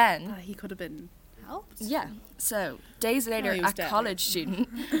 Then... he could have been helped? Yeah. So, days later, he was a dead. college student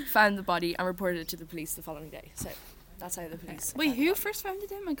found the body and reported it to the police the following day. So, that's how the police... Wait, who first found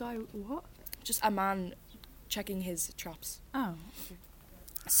him? A guy, what? Just a man checking his traps. Oh.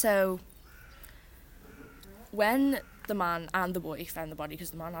 So, when the man and the boy found the body, because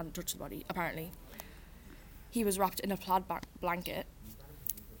the man hadn't touched the body, apparently, he was wrapped in a plaid blanket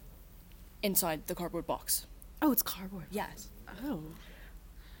inside the cardboard box. Oh, it's cardboard. Yes. Oh.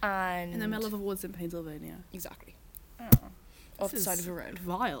 And In the middle of the woods in Pennsylvania. Exactly. Oh. Off the This side is of a road.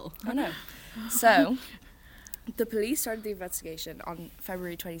 Vile. I know. So, the police started the investigation on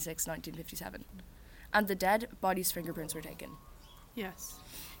February 26, 1957, and the dead body's fingerprints were taken. Yes.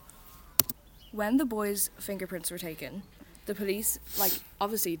 When the boy's fingerprints were taken, the police,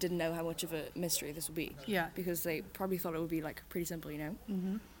 obviously didn't know how much of a mystery this would be. Yeah. Because they probably thought it would be, pretty simple, you know?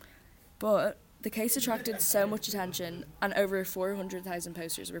 Mm-hmm. But the case attracted so much attention, and over 400,000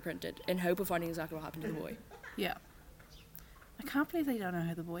 posters were printed in hope of finding exactly what happened to the boy. Yeah. I can't believe they don't know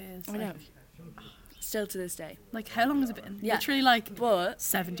who the boy is. I know. Still to this day. Like, how long has it been? Yeah. Literally, but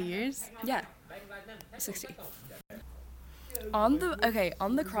 70 years? Yeah. 60. On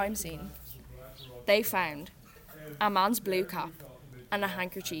the crime scene, they found a man's blue cap and a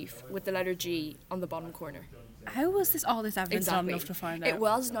handkerchief with the letter G on the bottom corner. How was all this evidence not enough to find out? It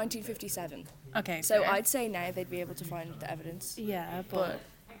was 1957. Okay. So fair. I'd say now they'd be able to find the evidence. Yeah, but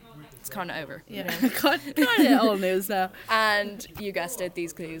it's kind of over. Yeah. You know? kind of old news now. And you guessed it,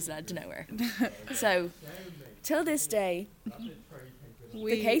 these clues led to nowhere. So, till this day,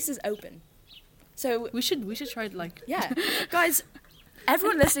 the case is open. So we should try guys,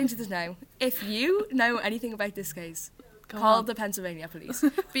 everyone listening to this now, if you know anything about this case, Call the Pennsylvania police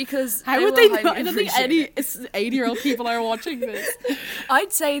because How would they know? I don't think any 80-year-old people are watching this.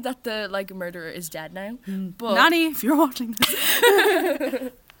 I'd say that the murderer is dead now. But Nanny, if you're watching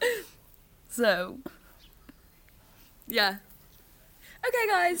this. So, yeah. Okay,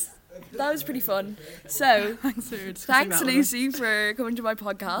 guys. That was pretty fun. So, thanks Lucy for coming to my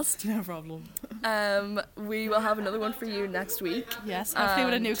podcast. No problem. We will have another one for you next week. Yes, hopefully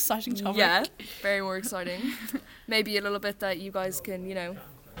with a new exciting topic. Yeah, very more exciting. Maybe a little bit that you guys can,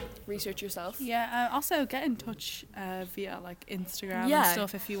 research yourself. Yeah, also get in touch via Instagram and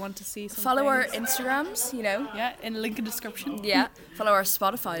stuff if you want to see something. Follow our Instagrams, Yeah, in link in description. Yeah, follow our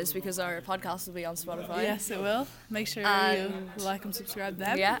Spotifys because our podcast will be on Spotify. Yes, it will. Make sure you like and subscribe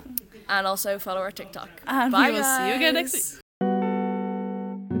them. Yeah, and also follow our TikTok. And Bye, we will see you again next week.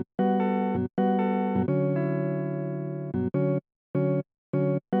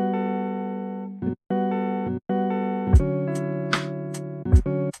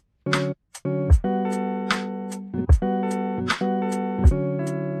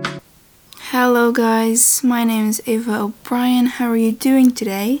 Hello guys, my name is Ava O'Brien. How are you doing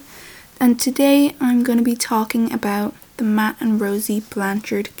today? And today I'm going to be talking about the Matt and Rosie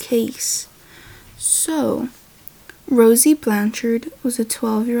Blanchard case. So, Rosie Blanchard was a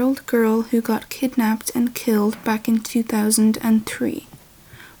 12-year-old girl who got kidnapped and killed back in 2003.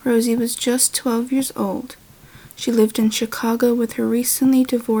 Rosie was just 12 years old. She lived in Chicago with her recently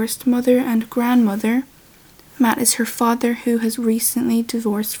divorced mother and grandmother. Matt is her father who has recently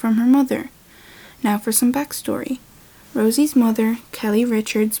divorced from her mother. Now for some backstory. Rosie's mother, Kelly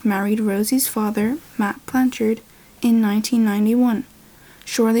Richards, married Rosie's father, Matt Blanchard, in 1991.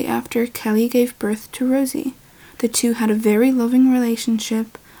 Shortly after, Kelly gave birth to Rosie. The two had a very loving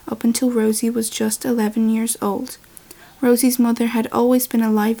relationship up until Rosie was just 11 years old. Rosie's mother had always been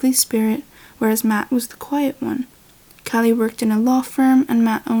a lively spirit, whereas Matt was the quiet one. Kelly worked in a law firm and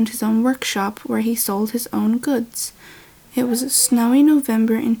Matt owned his own workshop where he sold his own goods. It was a snowy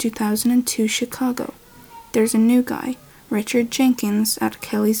November in 2002 Chicago. There's a new guy, Richard Jenkins, at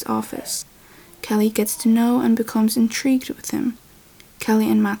Kelly's office. Kelly gets to know and becomes intrigued with him. Kelly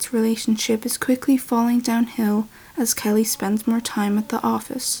and Matt's relationship is quickly falling downhill as Kelly spends more time at the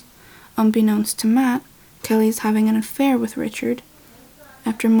office. Unbeknownst to Matt, Kelly is having an affair with Richard.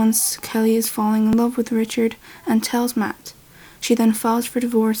 After months, Kelly is falling in love with Richard and tells Matt. She then files for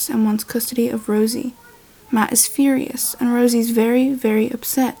divorce and wants custody of Rosie. Matt is furious, and Rosie's very, very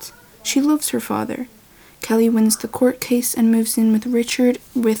upset. She loves her father. Kelly wins the court case and moves in with Richard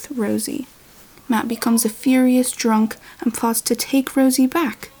with Rosie. Matt becomes a furious drunk and plots to take Rosie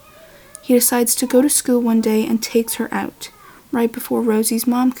back. He decides to go to school one day and takes her out, right before Rosie's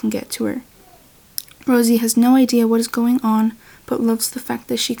mom can get to her. Rosie has no idea what is going on, but loves the fact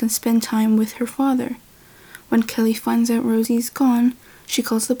that she can spend time with her father. When Kelly finds out Rosie's gone, she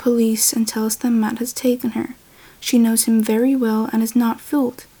calls the police and tells them Matt has taken her. She knows him very well and is not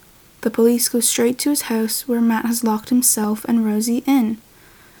fooled. The police go straight to his house where Matt has locked himself and Rosie in.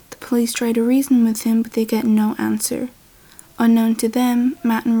 The police try to reason with him, but they get no answer. Unknown to them,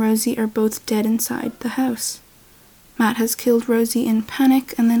 Matt and Rosie are both dead inside the house. Matt has killed Rosie in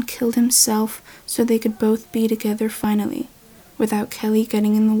panic and then killed himself so they could both be together finally, without Kelly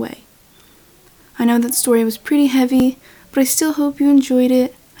getting in the way. I know that story was pretty heavy, but I still hope you enjoyed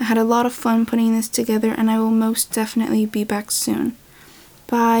it. I had a lot of fun putting this together and I will most definitely be back soon.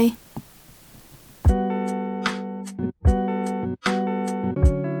 Bye.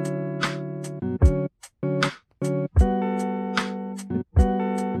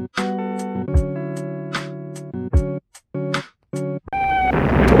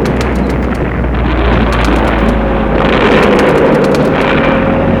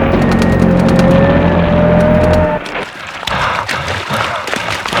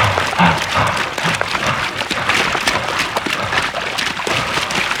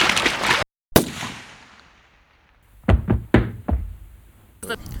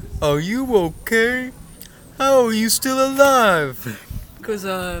 Are you okay? How are you still alive? Because,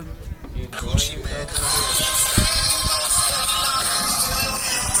 do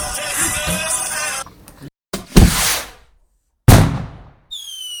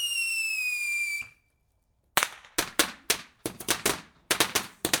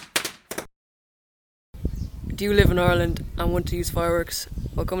you live in Ireland and want to use fireworks?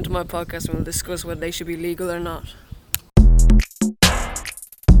 Well, come to my podcast and we'll discuss whether they should be legal or not.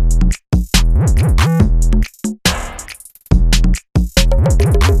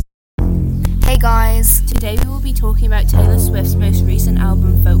 Hey guys, today we will be talking about Taylor Swift's most recent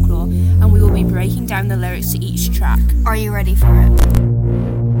album, Folklore, and we will be breaking down the lyrics to each track. Are you ready for it?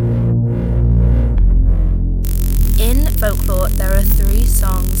 In folklore, there are 3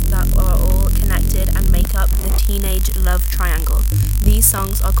 songs that are all connected and make up the teenage love triangle. These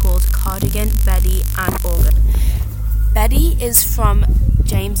songs are called Cardigan, Betty, and August. Betty is from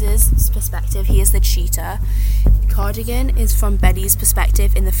James's perspective, he is the cheater. Cardigan is from Betty's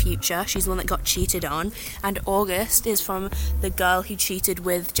perspective in the future, she's the one that got cheated on. And August is from the girl who cheated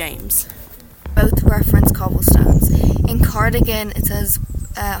with James. Both reference cobblestones. In Cardigan it says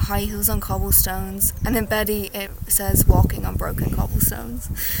high heels on cobblestones, and in Betty it says walking on broken cobblestones.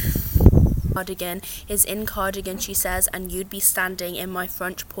 Cardigan is in Cardigan, she says, and you'd be standing in my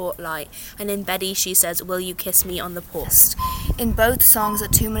front port light. And in Betty she says, will you kiss me on the port? In both songs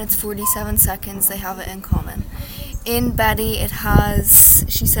at 2 minutes 47 seconds they have it in common. In Betty it has,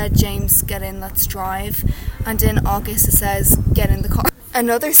 she said, James, get in, let's drive, and in August it says, get in the car.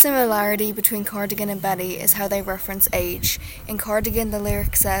 Another similarity between Cardigan and Betty is how they reference age. In Cardigan the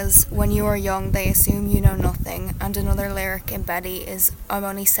lyric says, when you are young they assume you know nothing, and another lyric in Betty is, I'm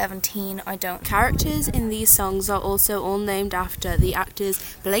only 17, I don't. Characters in these songs are also all named after the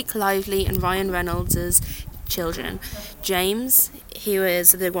actors Blake Lively and Ryan Reynolds' children. James, who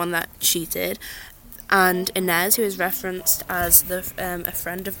is the one that cheated, and Inez, who is referenced as a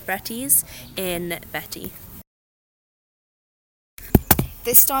friend of Betty's in Betty.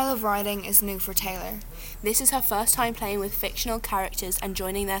 This style of writing is new for Taylor. This is her first time playing with fictional characters and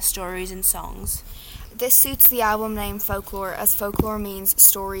joining their stories in songs. This suits the album name Folklore, as folklore means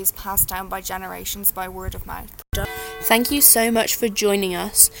stories passed down by generations by word of mouth. Thank you so much for joining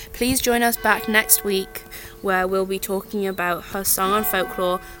us. Please join us back next week where we'll be talking about her song on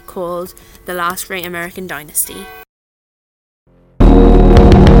folklore called The Last Great American Dynasty.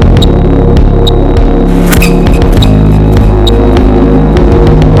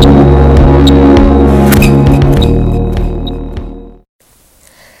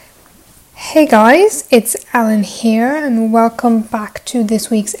 Hey guys, it's Ellen here and welcome back to this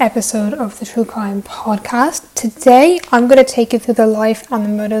week's episode of the True Crime Podcast. Today I'm going to take you through the life and the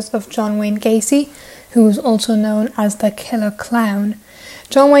murders of John Wayne Gacy, who was also known as the Killer Clown.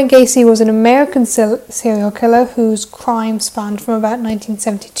 John Wayne Gacy was an American serial killer whose crime spanned from about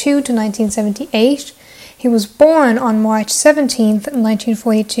 1972 to 1978. He was born on March 17th,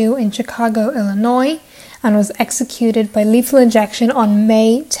 1942 in Chicago, Illinois, and was executed by lethal injection on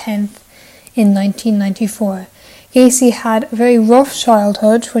May 10th. In 1994. Gacy had a very rough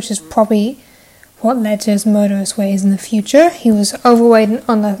childhood, which is probably what led to his murderous ways in the future. He was overweight and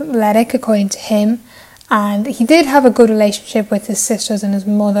unathletic, according to him, and he did have a good relationship with his sisters and his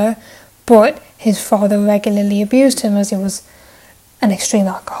mother, but his father regularly abused him as he was an extreme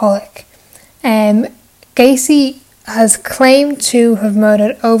alcoholic. Gacy has claimed to have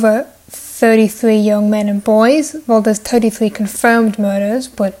murdered over 33 young men and boys. Well, there's 33 confirmed murders,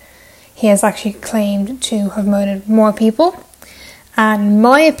 but he has actually claimed to have murdered more people. And in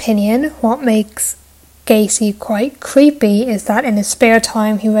my opinion, what makes Gacy quite creepy is that in his spare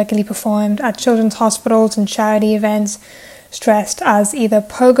time he regularly performed at children's hospitals and charity events dressed as either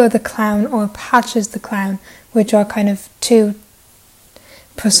Pogo the Clown or Patches the Clown, which are kind of two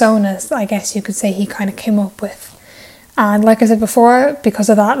personas, I guess you could say, he kind of came up with. And like I said before, because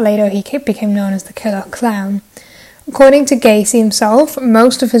of that, later he became known as the Killer Clown. According to Gacy himself,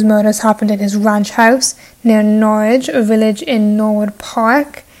 most of his murders happened in his ranch house near Norridge, a village in Norwood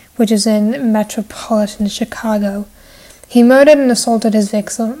Park, which is in metropolitan Chicago. He murdered and assaulted his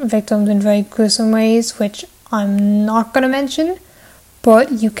victims in very gruesome ways, which I'm not going to mention,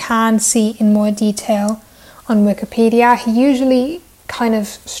 but you can see in more detail on Wikipedia. He usually kind of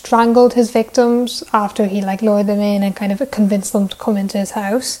strangled his victims after he lured them in and kind of convinced them to come into his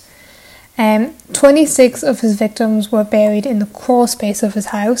house. 26 of his victims were buried in the crawl space of his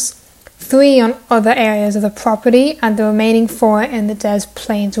house, 3 on other areas of the property, and the remaining 4 in the Des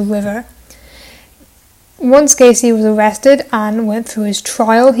Plaines River. Once Gacy was arrested and went through his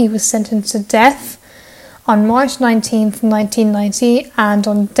trial, he was sentenced to death on March 19th, 1990, and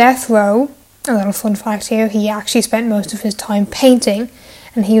on death row, a little fun fact here, he actually spent most of his time painting,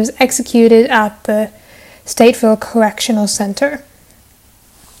 and he was executed at the Stateville Correctional Center.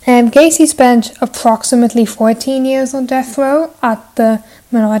 Gacy spent approximately 14 years on death row at the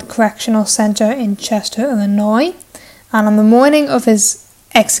Menard Correctional Center in Chester, Illinois, and on the morning of his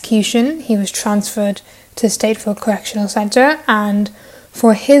execution he was transferred to Stateville Correctional Center, and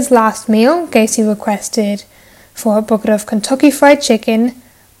for his last meal Gacy requested for a bucket of Kentucky Fried Chicken,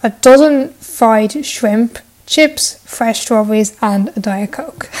 a dozen fried shrimp, chips, fresh strawberries, and a Diet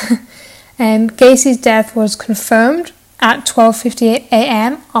Coke. Gacy's death was confirmed at 12:58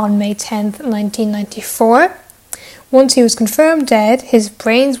 a.m. on May 10th, 1994. Once he was confirmed dead, his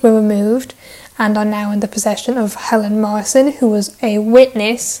brains were removed and are now in the possession of Helen Morrison, who was a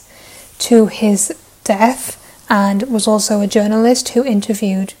witness to his death and was also a journalist who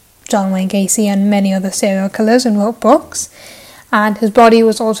interviewed John Wayne Gacy and many other serial killers and wrote books. And his body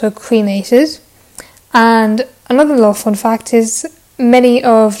was also cremated. And another little fun fact is many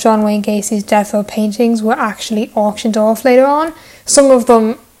of John Wayne Gacy's death row paintings were actually auctioned off later on. Some of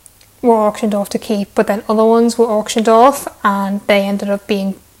them were auctioned off to keep, but then other ones were auctioned off and they ended up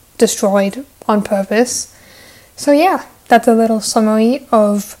being destroyed on purpose. So yeah, that's a little summary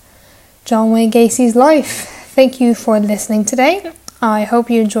of John Wayne Gacy's life. Thank you for listening today. I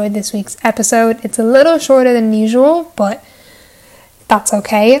hope you enjoyed this week's episode. It's a little shorter than usual, but that's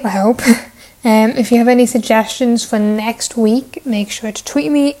okay, I hope. If you have any suggestions for next week, make sure to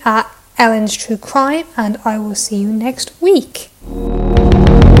tweet me at Ellen's True Crime, and I will see you next week.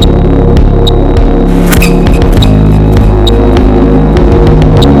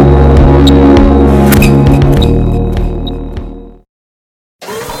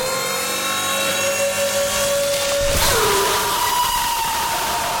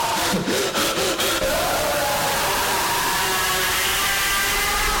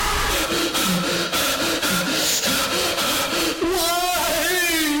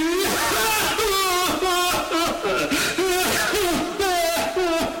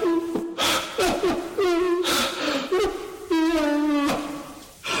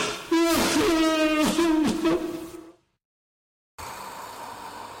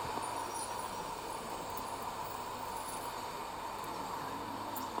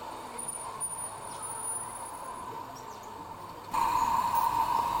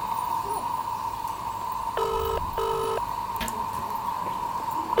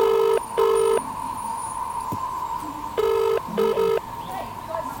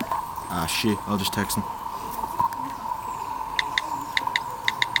 Ah, shit, I'll just text him.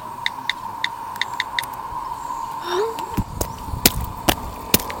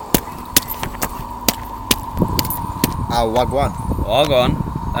 Wagwan.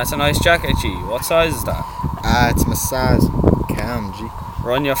 Wagwan? That's a nice jacket, G. What size is that? It's my size. Calm, G.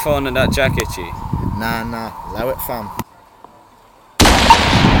 Run your phone in that jacket, G. Nah, allow it, fam.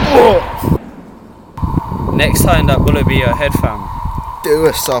 Next time that bullet be your head, fam. Do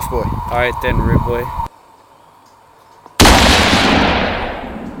it, soft boy. Alright then, rip boy.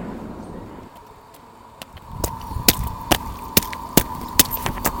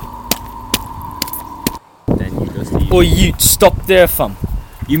 Oh, you stop there, fam.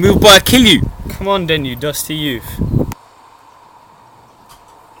 You move, boy, I'll kill you. Come on then, you dusty youth.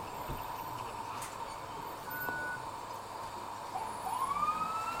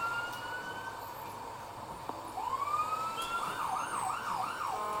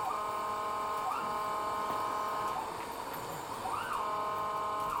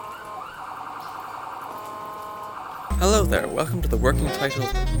 Hello there, welcome to the Working Title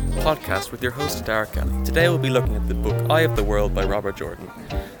podcast with your host Derek Kelly. Today we'll be looking at the book Eye of the World by Robert Jordan.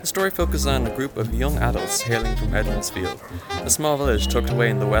 The story focuses on a group of young adults hailing from Edmondsfield, a small village tucked away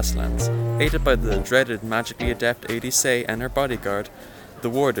in the Westlands. Aided by the dreaded magically adept Adie Say and her bodyguard, the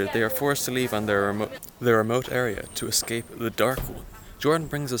warder, they are forced to leave on their remote area to escape the Dark One. Jordan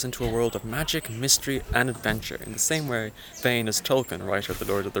brings us into a world of magic, mystery, and adventure, in the same vein as Tolkien, writer of The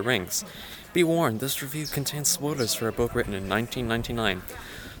Lord of the Rings. Be warned, this review contains spoilers for a book written in 1999,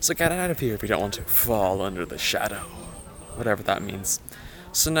 so get out of here if you don't want to fall under the shadow, whatever that means.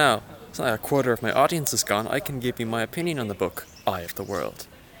 So now, since a quarter of my audience is gone, I can give you my opinion on the book, Eye of the World.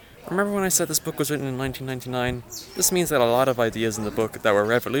 Remember when I said this book was written in 1999? This means that a lot of ideas in the book that were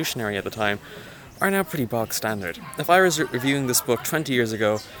revolutionary at the time are now pretty bog standard. If I was reviewing this book 20 years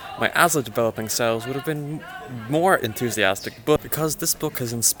ago, my ASLA developing selves would have been more enthusiastic, but because this book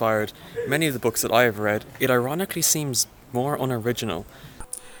has inspired many of the books that I have read, it ironically seems more unoriginal.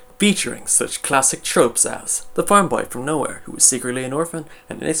 Featuring such classic tropes as the farm boy from nowhere who is secretly an orphan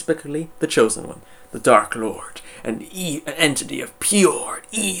and inexplicably the chosen one, the Dark Lord, an entity of pure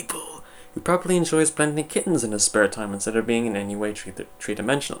evil who probably enjoys blending kittens in his spare time instead of being in any way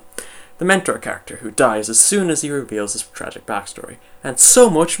three-dimensional, the mentor character who dies as soon as he reveals his tragic backstory, and so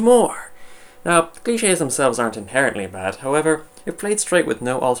much more. Now, the cliches themselves aren't inherently bad, however, if played straight with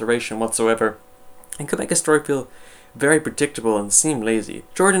no alteration whatsoever, it could make a story feel very predictable and seem lazy.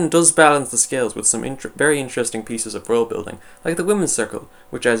 Jordan does balance the scales with some very interesting pieces of world building, like the Women's Circle,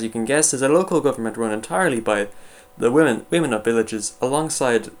 which, as you can guess, is a local government run entirely by the women of villages,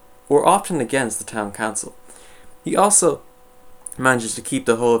 alongside or often against the town council. He also manages to keep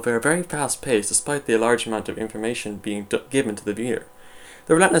the whole affair very fast-paced, despite the large amount of information being given to the viewer.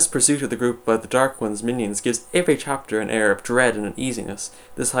 The relentless pursuit of the group by the Dark One's minions gives every chapter an air of dread and uneasiness.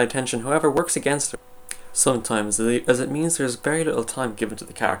 This high tension, however, works against it sometimes, as it means there's very little time given to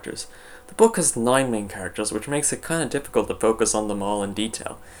the characters. The book has 9 main characters, which makes it kind of difficult to focus on them all in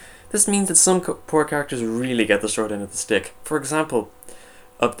detail. This means that some poor characters really get the short end of the stick. For example,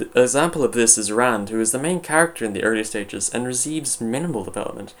 an example of this is Rand, who is the main character in the early stages and receives minimal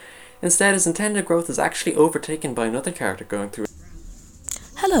development. Instead, his intended growth is actually overtaken by another character going through.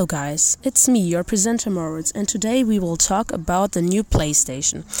 Hello guys, it's me, your presenter Moritz, and today we will talk about the new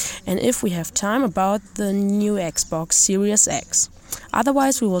PlayStation, and if we have time, about the new Xbox Series X.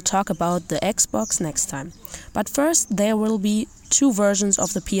 Otherwise we will talk about the Xbox next time. But first, there will be 2 versions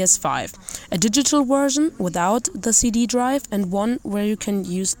of the PS5, a digital version without the CD drive and one where you can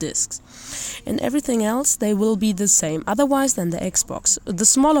use discs. And everything else, they will be the same, otherwise than the Xbox. The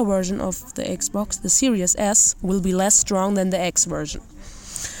smaller version of the Xbox, the Series S, will be less strong than the X version.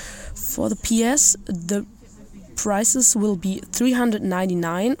 For the PS, the prices will be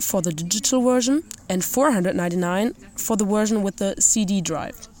 $399 for the digital version and $499 for the version with the CD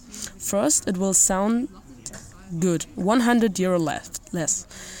drive. First, it will sound good, €100 less.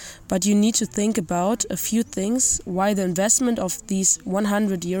 But you need to think about a few things why the investment of these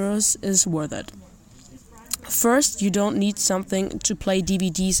 €100 is worth it. First, you don't need something to play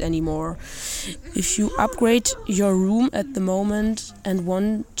DVDs anymore. If you upgrade your room at the moment and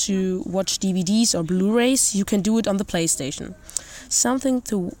want to watch DVDs or Blu-rays, you can do it on the PlayStation. Something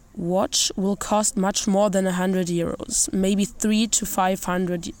to watch will cost much more than €100, maybe 300 to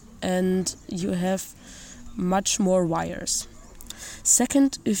 500, and you have much more wires.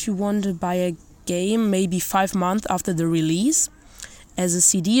 Second, if you want to buy a game maybe 5 months after the release, as a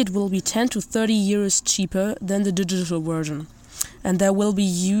CD, it will be 10 to 30 euros cheaper than the digital version. And there will be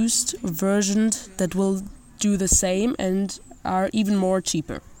used versions that will do the same and are even more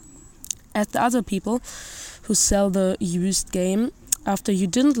cheaper. As the other people who sell the used game, after you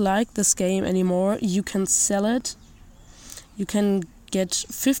didn't like this game anymore, you can sell it. You can get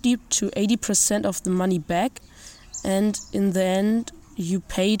 50 to 80% of the money back, and in the end you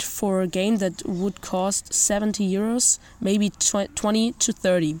paid for a game that would cost €70, maybe 20 to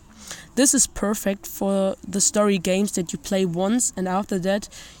 30. This is perfect for the story games that you play once and after that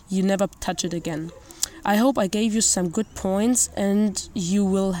you never touch it again. I hope I gave you some good points and you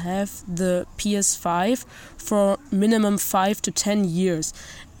will have the PS5 for minimum 5 to 10 years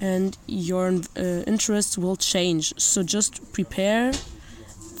and your interests will change. So just prepare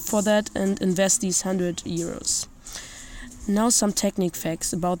for that and invest these €100. Now some technical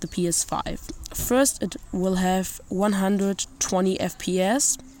facts about the PS5. First, it will have 120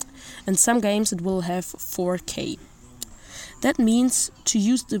 FPS and some games it will have 4K. That means to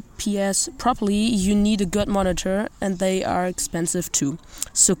use the PS properly you need a good monitor and they are expensive too.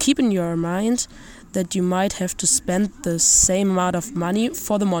 So keep in your mind that you might have to spend the same amount of money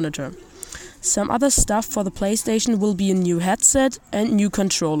for the monitor. Some other stuff for the PlayStation will be a new headset and new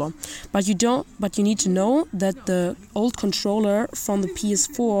controller. But you need to know that the old controller from the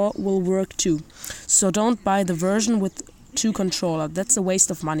PS4 will work too. So don't buy the version with 2 controllers. That's a waste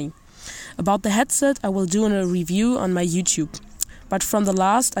of money. About the headset, I will do a review on my YouTube. But from the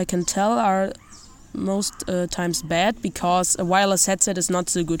last, I can tell are most times bad because a wireless headset is not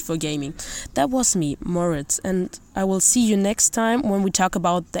so good for gaming. That was me, Moritz, and I will see you next time when we talk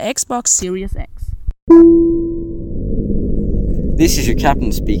about the Xbox Series X. This is your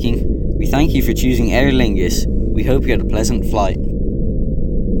captain speaking. We thank you for choosing Aer Lingus. We hope you had a pleasant flight.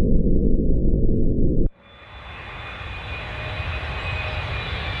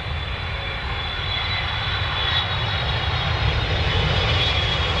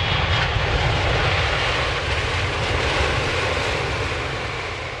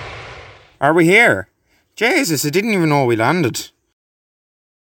 Are we here? Jesus, I didn't even know we landed.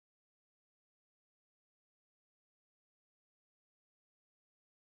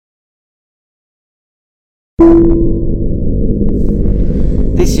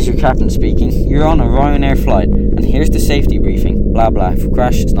 This is your captain speaking. You're on a Ryanair flight, and here's the safety briefing. Blah blah. If we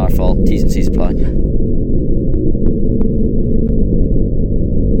crash, it's not our fault. T's and C's apply.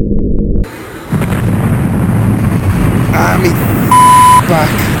 Me back.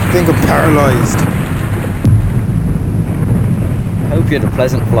 I think I'm paralysed. Hope you had a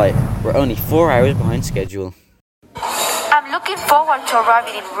pleasant flight. We're only 4 hours behind schedule. I'm looking forward to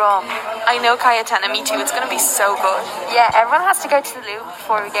arriving in Rome. I know, Cayetana, me too. It's going to be so good. Yeah, everyone has to go to the Louvre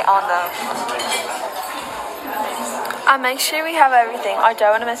before we get on though. And make sure we have everything. I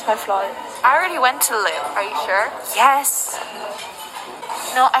don't want to miss my flight. I already went to the Louvre. Are you sure? Yes.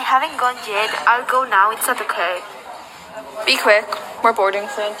 No, I haven't gone yet. I'll go now. It's at the curb. Be quick, we're boarding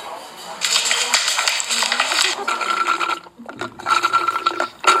soon.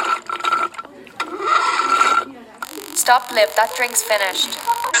 Stop, Liv, that drink's finished.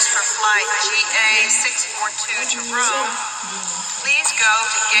 For flight GA642 to Rome, please go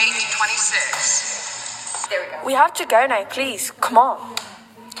to gate 26. There we go. We have to go now, please. Come on.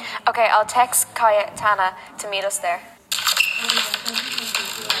 Okay, I'll text Cayetana to meet us there.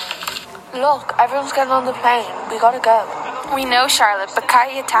 Look, everyone's getting on the plane. We gotta go. We know, Charlotte, but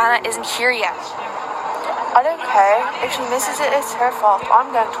Cayetana isn't here yet. I don't care. If she misses it, it's her fault.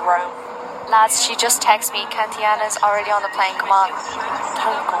 I'm going to Rome. Lads, she just texted me. Cayetana's already on the plane. Come on.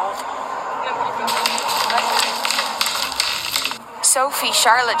 Thank God. Sophie,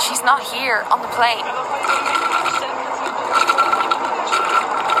 Charlotte, she's not here on the plane.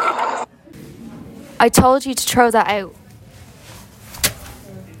 I told you to throw that out.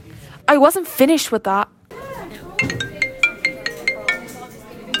 I wasn't finished with that.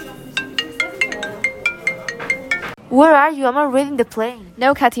 Where are you? I'm not reading the plane.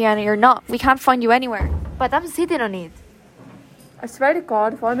 No, Katiana, you're not. We can't find you anywhere. But I'm sitting on it. I swear to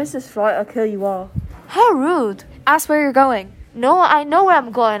God, if I miss this flight, I'll kill you all. How rude. Ask where you're going. No, I know where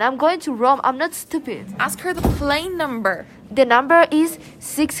I'm going. I'm going to Rome. I'm not stupid. Ask her the plane number. The number is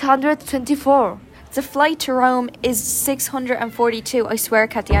 624. The flight to Rome is 642. I swear,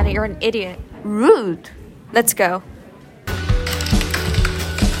 Katiana, you're an idiot. Rude. Let's go.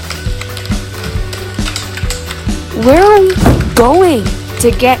 Where are we going?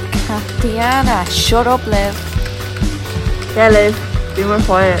 To get Katiana. Shut up, Liv. Yeah, Liv. Be more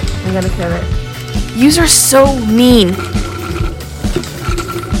quiet. I'm gonna kill it. Yous are so mean.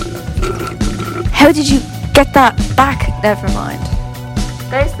 How did you get that back? Never mind.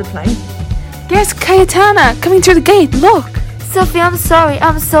 There's the plane. Yes, Cayetana, coming through the gate. Look. Sophie, I'm sorry.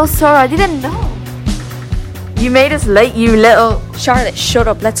 I'm so sorry. I didn't know. You made us late, you little... Charlotte, shut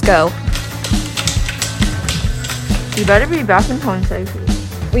up. Let's go. You better be back in time, Sophie.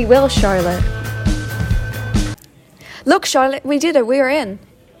 We will, Charlotte. Look, Charlotte, we did it. We are in.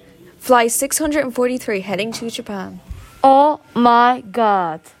 Fly 643 heading to Japan. Oh my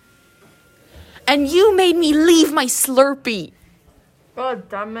God. And you made me leave my Slurpee. God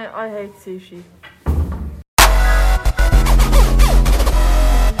damn it, I hate sushi.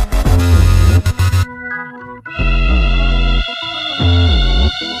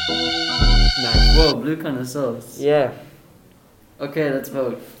 Nice. Whoa, blue kind of sauce. Yeah. Okay, let's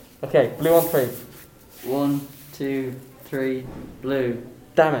vote. Okay, blue on 3. 1, 2, 3, blue.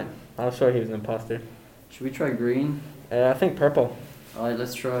 Damn it. I was sure he was an imposter. Should we try green? I think purple. Alright,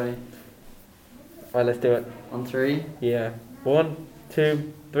 let's try. Alright, let's do it. On 3? Yeah. 1,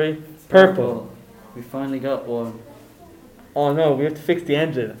 2, 3. Purple. We finally got one. Oh no, we have to fix the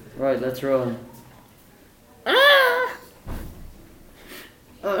engine. Right, let's run. Ah!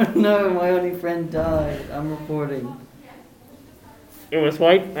 Oh no, my only friend died. I'm reporting. It was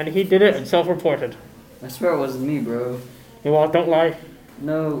white, and he did it and self-reported. I swear it wasn't me, bro. You all don't lie.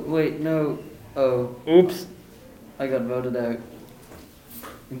 No, wait, no. Oh. Oops. I got voted out.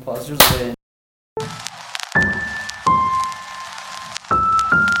 Imposters win.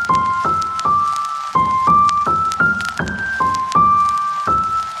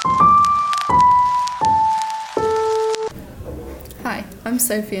 Hi, I'm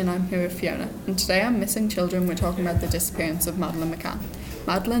Sophie and I'm here with Fiona, and today on Missing Children we're talking about the disappearance of Madeleine McCann.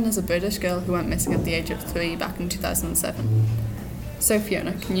 Madeleine is a British girl who went missing at the age of 3 back in 2007. So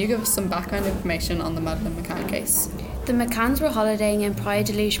Fiona, can you give us some background information on the Madeleine McCann case? The McCanns were holidaying in Praia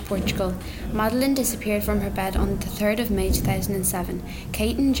de Luz, Portugal. Madeleine disappeared from her bed on the 3rd of May 2007.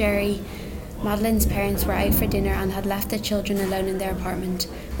 Kate and Jerry, Madeleine's parents, were out for dinner and had left the children alone in their apartment.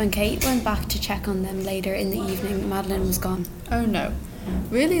 When Kate went back to check on them later in the evening, Madeleine was gone. Oh no.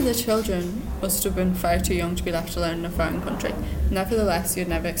 Really, the children must have been far too young to be left alone in a foreign country. Nevertheless, you'd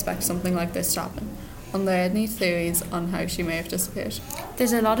never expect something like this to happen. Are there any theories on how she may have disappeared?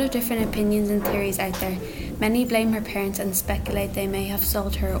 There's a lot of different opinions and theories out there. Many blame her parents and speculate they may have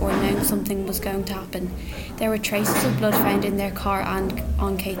sold her or known something was going to happen. There were traces of blood found in their car and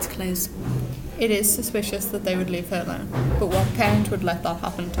on Kate's clothes. It is suspicious that they would leave her alone, but what parent would let that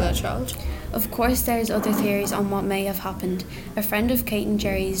happen to their child? Of course, there's other theories on what may have happened. A friend of Kate and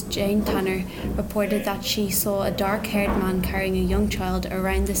Jerry's, Jane Tanner, reported that she saw a dark-haired man carrying a young child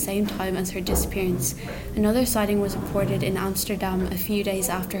around the same time as her disappearance. Another sighting was reported in Amsterdam a few days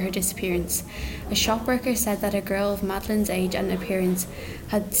after her disappearance. A shop worker said that a girl of Madeleine's age and appearance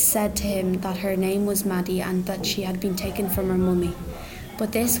had said to him that her name was Maddie and that she had been taken from her mummy.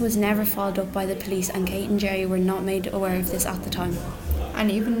 But this was never followed up by the police, and Kate and Jerry were not made aware of this at the time.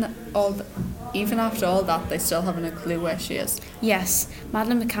 And even Even after all that, they still haven't a clue where she is. Yes,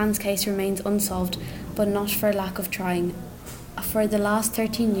 Madeleine McCann's case remains unsolved, but not for lack of trying. For the last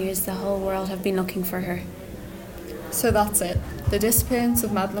 13 years, the whole world have been looking for her. So that's it. The disappearance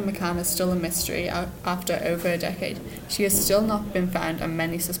of Madeleine McCann is still a mystery after over a decade. She has still not been found and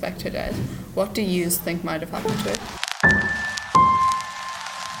many suspect her dead. What do you think might have happened to her?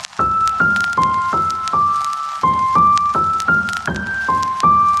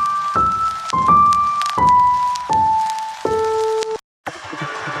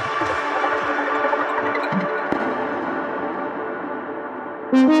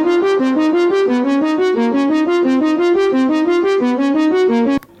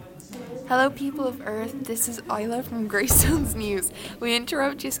 Hello people of Earth, this is Isla from Greystones News. We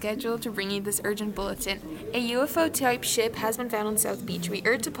interrupt your schedule to bring you this urgent bulletin. A UFO-type ship has been found on South Beach. We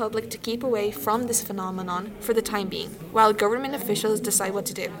urge the public to keep away from this phenomenon for the time being, while government officials decide what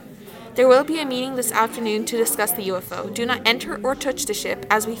to do. There will be a meeting this afternoon to discuss the UFO. Do not enter or touch the ship,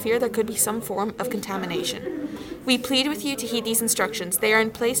 as we fear there could be some form of contamination. We plead with you to heed these instructions. They are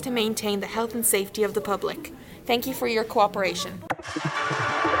in place to maintain the health and safety of the public. Thank you for your cooperation.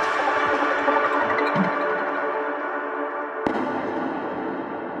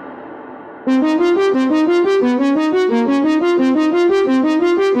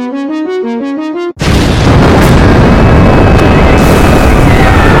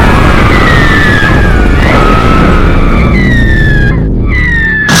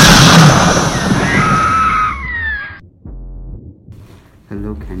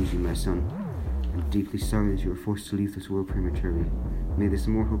 Hello, Kenji, my son. I'm deeply sorry that you were forced to leave this world prematurely. May this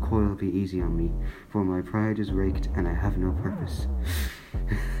immortal coil be easy on me, for my pride is raked and I have no purpose.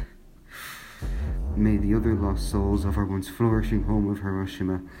 May the other lost souls of our once flourishing home of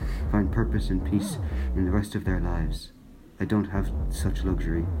Hiroshima find purpose and peace in the rest of their lives. I don't have such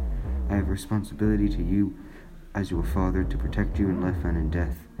luxury. I have a responsibility to you as your father to protect you in life and in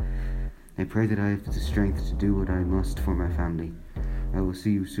death. I pray that I have the strength to do what I must for my family. I will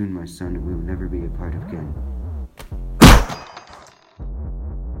see you soon, my son, and we will never be apart again.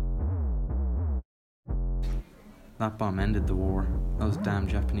 That bomb ended the war. Those damn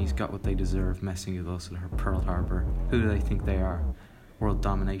Japanese got what they deserve, messing with us at Pearl Harbor. Who do they think they are? World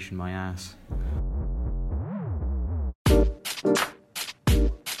domination, my ass.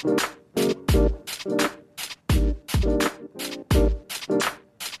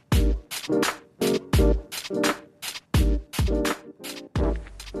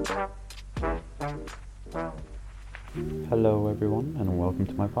 Hello everyone and welcome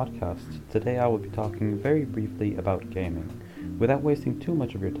to my podcast. Today I will be talking very briefly about gaming. Without wasting too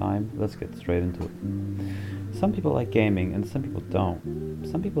much of your time, let's get straight into it. Some people like gaming and some people don't.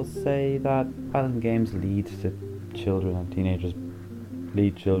 Some people say that violent games lead children and teenagers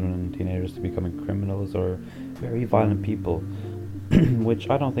to becoming criminals or very violent people, which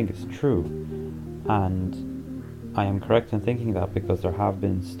I don't think is true. And I am correct in thinking that because there have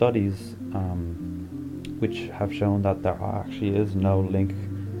been studies which have shown that there actually is no link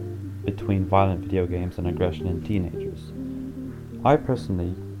between violent video games and aggression in teenagers. I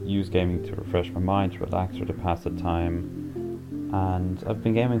personally use gaming to refresh my mind, to relax, or to pass the time, and I've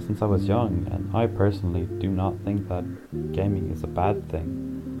been gaming since I was young, and I personally do not think that gaming is a bad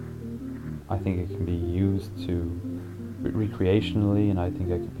thing. I think it can be used recreationally, and I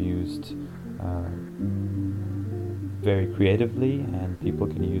think it can be used very creatively, and people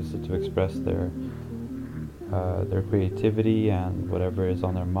can use it to express their creativity and whatever is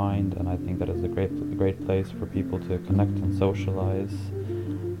on their mind, and I think that is a great place for people to connect and socialize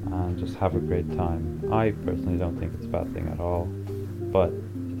and just have a great time. I personally don't think it's a bad thing at all, but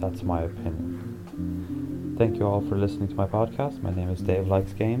that's my opinion. Thank you all for listening to my podcast. My name is Dave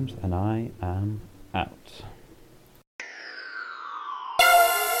Likes Games, and I am out.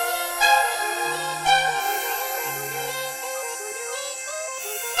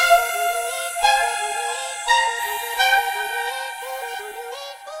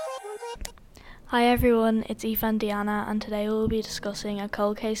 Hi everyone, it's Aoife and Deanna, and today we will be discussing a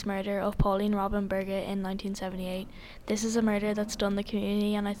cold case murder of Pauline Robin Berger in 1978. This is a murder that stunned the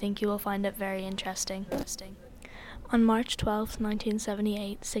community, and I think you will find it very interesting. On March 12,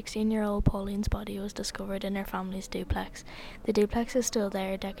 1978, 16-year-old Pauline's body was discovered in her family's duplex. The duplex is still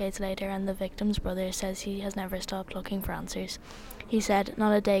there decades later, and the victim's brother says he has never stopped looking for answers. He said,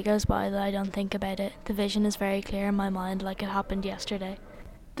 "Not a day goes by that I don't think about it. The vision is very clear in my mind, like it happened yesterday."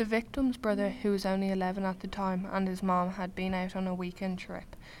 The victim's brother, who was only 11 at the time, and his mom had been out on a weekend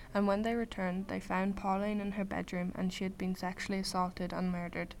trip, and when they returned they found Pauline in her bedroom and she had been sexually assaulted and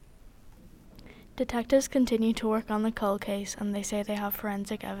murdered. Detectives continue to work on the cold case and they say they have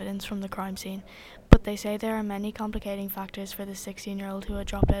forensic evidence from the crime scene, but they say there are many complicating factors for the 16-year-old who had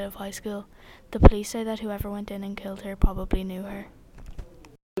dropped out of high school. The police say that whoever went in and killed her probably knew her.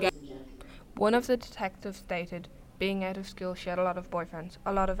 One of the detectives stated, being out of school, she had a lot of boyfriends,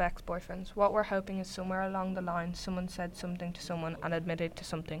 a lot of ex-boyfriends. What we're hoping is somewhere along the line someone said something to someone and admitted to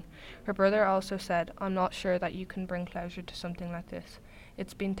something. Her brother also said, I'm not sure that you can bring closure to something like this.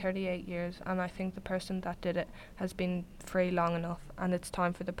 It's been 38 years and I think the person that did it has been free long enough and it's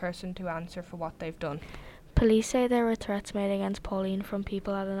time for the person to answer for what they've done. Police say there were threats made against Pauline from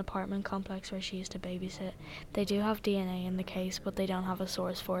people at an apartment complex where she used to babysit. They do have DNA in the case, but they don't have a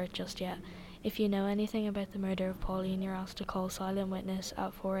source for it just yet. If you know anything about the murder of Pauline, you're asked to call Silent Witness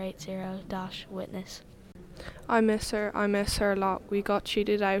at 480-WITNESS. I miss her a lot. We got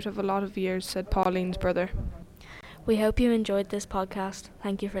cheated out of a lot of years, said Pauline's brother. We hope you enjoyed this podcast.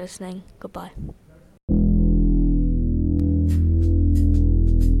 Thank you for listening. Goodbye.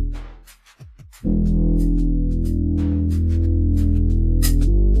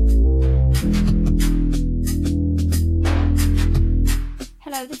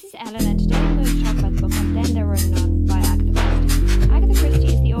 Hello, this is Ellen, and today I'm going to talk about the book And Then There Were None by Agatha Christie. Agatha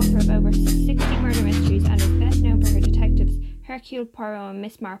Christie is the author of over 60 murder mysteries and is best known for her detectives Hercule Poirot and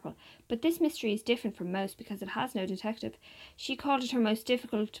Miss Marple. But this mystery is different from most because it has no detective. She called it her most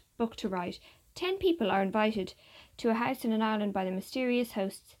difficult book to write. 10 people are invited to a house in an island by the mysterious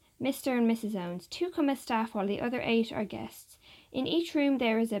hosts, Mr. and Mrs. Owens. 2 come as staff while the other 8 are guests. In each room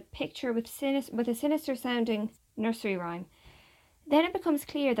there is a picture with a sinister-sounding nursery rhyme. Then it becomes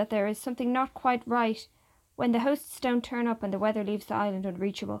clear that there is something not quite right when the hosts don't turn up and the weather leaves the island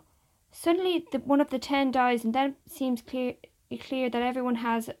unreachable. Suddenly, one of the 10 dies, and then it seems clear that everyone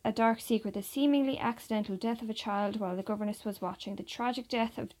has a dark secret. The seemingly accidental death of a child while the governess was watching, the tragic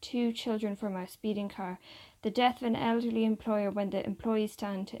death of 2 children from a speeding car, the death of an elderly employer when the employees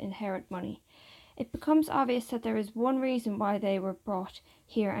stand to inherit money. It becomes obvious that there is one reason why they were brought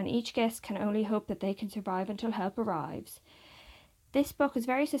here, and each guest can only hope that they can survive until help arrives. This book is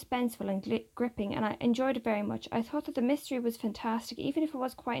very suspenseful and gripping, and I enjoyed it very much. I thought that the mystery was fantastic, even if it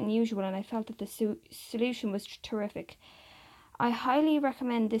was quite unusual, and I felt that the solution was terrific. I highly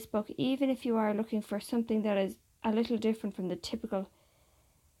recommend this book, even if you are looking for something that is a little different from the typical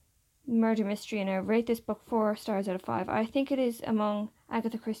murder mystery, and I rate this book 4 stars out of 5. I think it is among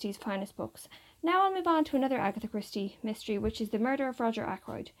Agatha Christie's finest books. Now I'll move on to another Agatha Christie mystery, which is The Murder of Roger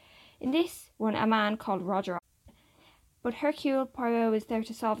Ackroyd. In this one, a man called Roger, but Hercule Poirot is there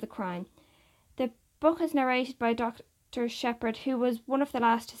to solve the crime. The book is narrated by Dr. Shepherd, who was one of the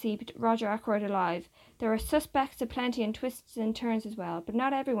last to see Roger Ackroyd alive. There are suspects aplenty and twists and turns as well, but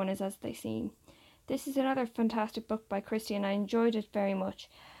not everyone is as they seem. This is another fantastic book by Christie, and I enjoyed it very much.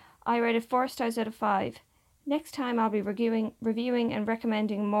 I rated 4 stars out of 5. Next time I'll be reviewing and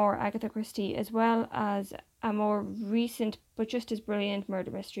recommending more Agatha Christie, as well as a more recent but just as brilliant murder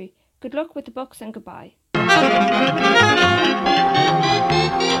mystery. Good luck with the books and goodbye.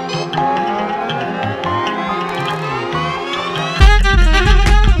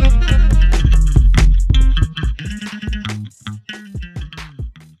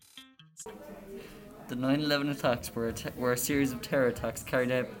 The 9/11 attacks were a series of terror attacks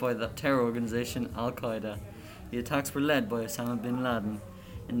carried out by the terror organization Al-Qaeda. The attacks were led by Osama bin Laden.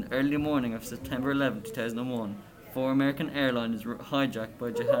 In the early morning of September 11, 2001, 4 American airliners were hijacked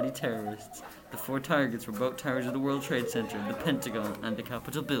by jihadi terrorists. The 4 targets were both towers of the World Trade Center, the Pentagon, and the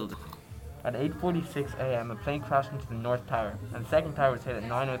Capitol building. At 8:46 a.m. a plane crashed into the North Tower, and the second tower was hit at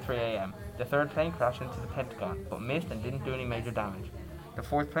 9:03 a.m. The third plane crashed into the Pentagon, but missed and didn't do any major damage. The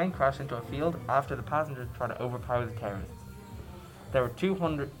fourth plane crashed into a field after the passengers tried to overpower the terrorists. There were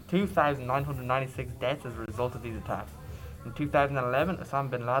 2,996 deaths as a result of these attacks. In 2011, Osama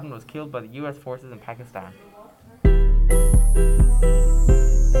bin Laden was killed by the US forces in Pakistan.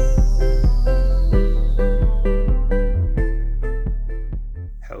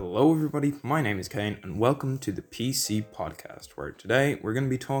 Hello everybody, my name is Kane and welcome to the PC Podcast, where today we're going to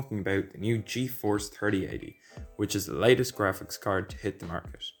be talking about the new GeForce 3080, which is the latest graphics card to hit the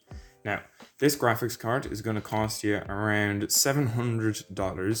market. Now, this graphics card is going to cost you around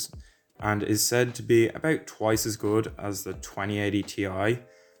 $700 and is said to be about twice as good as the 2080 Ti.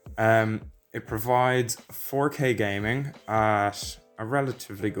 It provides 4K gaming at a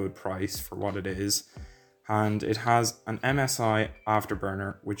relatively good price for what it is, and it has an MSI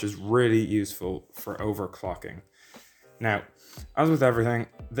afterburner, which is really useful for overclocking. Now, as with everything,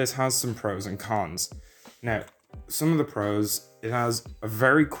 this has some pros and cons. Now, some of the pros, it has a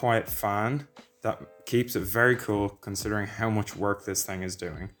very quiet fan that keeps it very cool considering how much work this thing is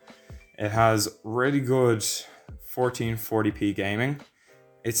doing. It has really good 1440p gaming.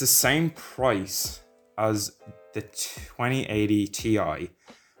 It's the same price as the 2080 Ti.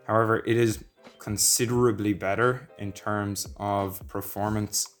 However, it is considerably better in terms of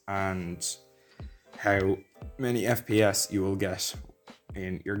performance and how many FPS you will get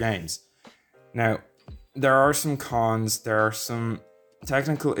in your games. Now, there are some cons, there are some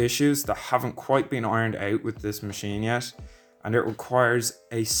technical issues that haven't quite been ironed out with this machine yet, and it requires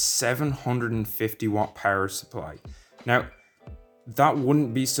a 750 watt power supply. Now, that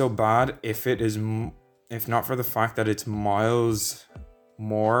wouldn't be so bad if not for the fact that it's miles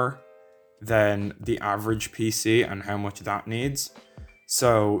more than the average PC and how much that needs.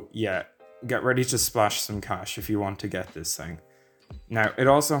 So yeah, get ready to splash some cash if you want to get this thing. Now, it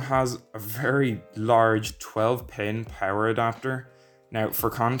also has a very large 12-pin power adapter. Now, for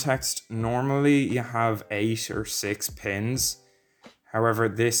context, normally you have 8 or 6 pins. However,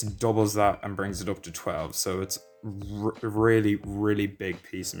 this doubles that and brings it up to 12. So it's really, really big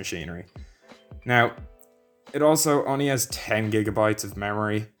piece of machinery. Now, it also only has 10 gigabytes of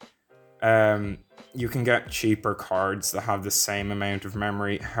memory. You can get cheaper cards that have the same amount of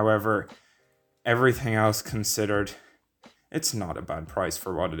memory. However, everything else considered, it's not a bad price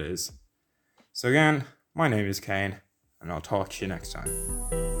for what it is. So again, my name is Kane, and I'll talk to you next time.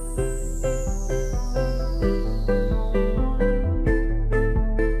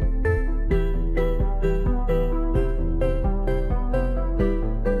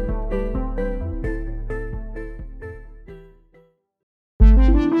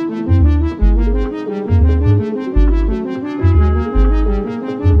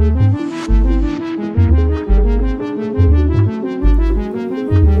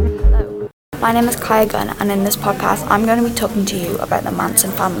 My name is Kaya Gunn, and in this podcast I'm going to be talking to you about the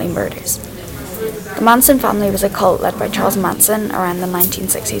Manson family murders. The Manson family was a cult led by Charles Manson around the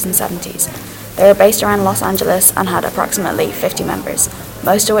 1960s and 70s. They were based around Los Angeles and had approximately 50 members,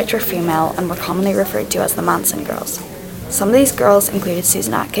 most of which were female and were commonly referred to as the Manson girls. Some of these girls included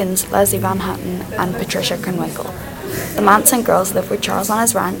Susan Atkins, Leslie Van Houten, and Patricia Krenwinkel. The Manson girls lived with Charles on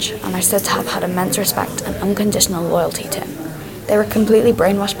his ranch and are said to have had immense respect and unconditional loyalty to him. They were completely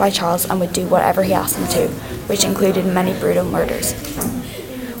brainwashed by Charles and would do whatever he asked them to, which included many brutal murders.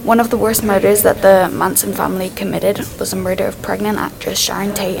 One of the worst murders that the Manson family committed was the murder of pregnant actress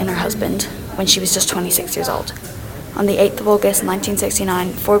Sharon Tate and her husband when she was just 26 years old. On the 8th of August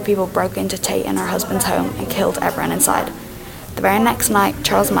 1969, 4 people broke into Tate and her husband's home and killed everyone inside. The very next night,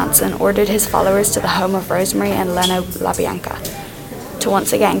 Charles Manson ordered his followers to the home of Rosemary and Leno LaBianca to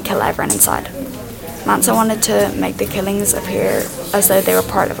once again kill everyone inside. Manson wanted to make the killings appear as though they were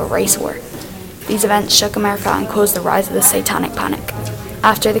part of a race war. These events shook America and caused the rise of the Satanic Panic.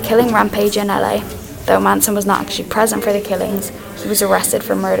 After the killing rampage in LA, though Manson was not actually present for the killings, he was arrested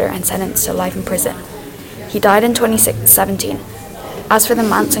for murder and sentenced to life in prison. He died in 2017. As for the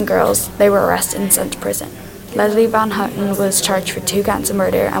Manson girls, they were arrested and sent to prison. Leslie Van Houten was charged for 2 counts of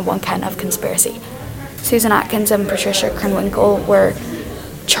murder and 1 count of conspiracy. Susan Atkins and Patricia Krenwinkel were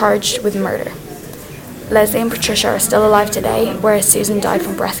charged with murder. Leslie and Patricia are still alive today, whereas Susan died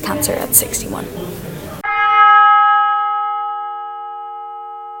from breast cancer at 61.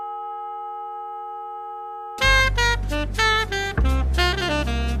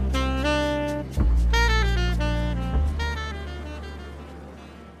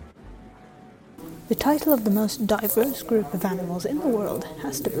 The title of the most diverse group of animals in the world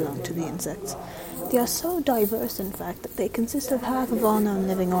has to belong to the insects. They are so diverse, in fact, that they consist of half of all known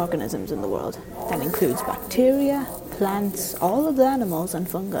living organisms in the world. That includes bacteria, plants, all of the animals, and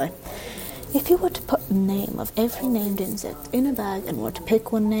fungi. If you were to put the name of every named insect in a bag and were to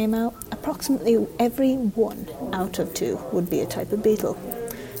pick one name out, approximately every 1 out of 2 would be a type of beetle.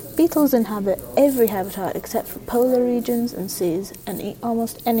 Beetles inhabit every habitat except for polar regions and seas and eat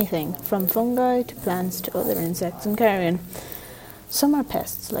almost anything from fungi to plants to other insects and carrion. Some are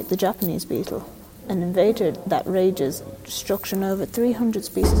pests, like the Japanese beetle, an invader that rages destruction over 300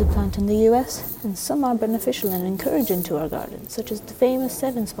 species of plant in the US, and some are beneficial and encouraging to our gardens, such as the famous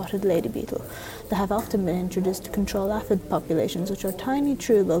 7-spotted lady beetle that have often been introduced to control aphid populations, which are tiny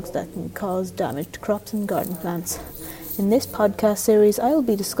true bugs that can cause damage to crops and garden plants. In this podcast series, I will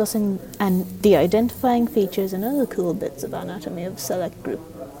be discussing the identifying features and other cool bits of anatomy of a select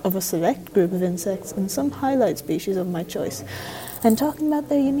group of insects and some highlight species of my choice, and talking about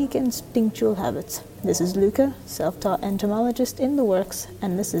their unique instinctual habits. This is Luca, self-taught entomologist in the works,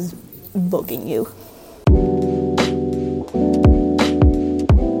 and this is Bugging You.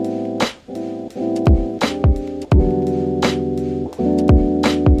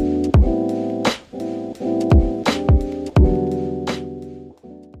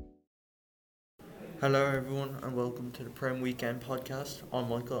 welcome to the Prem Weekend podcast. I'm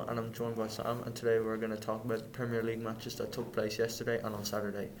Michael and I'm joined by Sam, and today we're going to talk about the Premier League matches that took place yesterday and on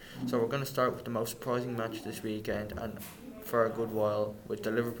Saturday. So we're going to start with the most surprising match this weekend and for a good while, with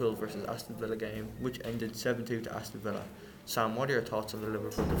the Liverpool versus Aston Villa game, which ended 7-2 to Aston Villa. Sam, what are your thoughts on the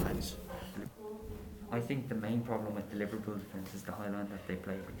Liverpool defence? I think the main problem with the Liverpool defence is the high line that they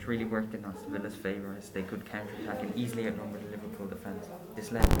play, which really worked in Aston Villa's favour as they could counter-attack and easily outnumber the Liverpool defence.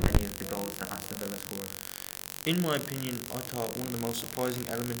 This led to many of the goals that Aston Villa scored. In my opinion, I thought one of the most surprising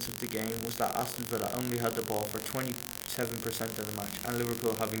elements of the game was that Aston Villa only had the ball for 27% of the match and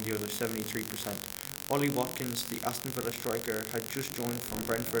Liverpool having the other 73%. Ollie Watkins, the Aston Villa striker, had just joined from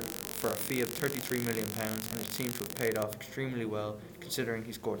Brentford for a fee of £33 million, and it seemed to have paid off extremely well considering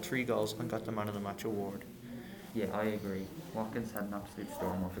he scored 3 goals and got the Man of the Match award. Yeah, I agree. Watkins had an absolute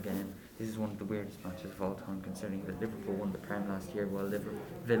storm off again. This is one of the weirdest matches of all time, considering that Liverpool won the Prem last year while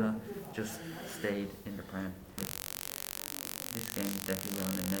Villa just stayed in the Prem. This game is definitely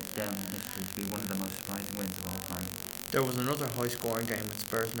down in history to be one of the most surprising wins of all time. There was another high-scoring game with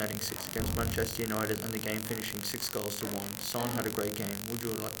Spurs netting 6 against Manchester United and the game finishing 6 goals to 1. Son had a great game. Would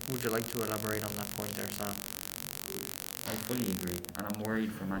you like to elaborate on that point there, Sam? I fully agree, and I'm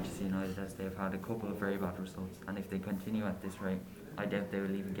worried for Manchester United as they've had a couple of very bad results, and if they continue at this rate, I doubt they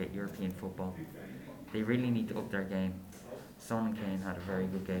will even get European football. They really need to up their game. Son and Kane had a very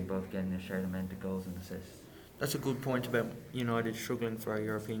good game, both getting a shared amount of goals and assists. That's a good point about United struggling for a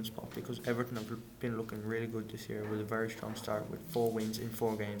European spot, because Everton have been looking really good this year with a very strong start with 4 wins in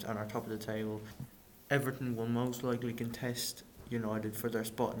 4 games and are top of the table. Everton will most likely contest United for their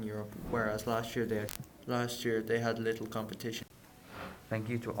spot in Europe, whereas last year they had little competition. Thank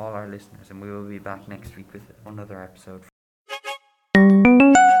you to all our listeners, and we will be back next week with another episode.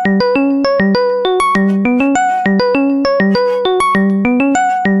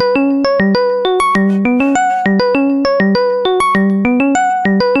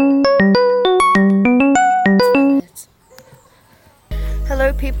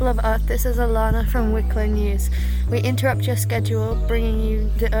 Hello people of Earth, this is Alana from Wicklow News. We interrupt your schedule, bringing you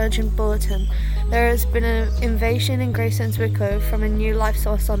the urgent bulletin. There has been an invasion in Greystones, Wicklow from a new life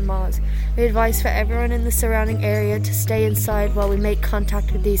source on Mars. We advise for everyone in the surrounding area to stay inside while we make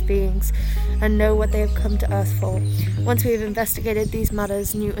contact with these beings and know what they have come to Earth for. Once we have investigated these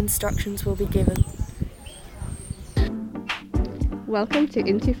matters, new instructions will be given. Welcome to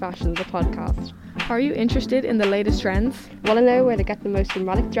Into Fashion, the podcast. Are you interested in the latest trends? Want to know where to get the most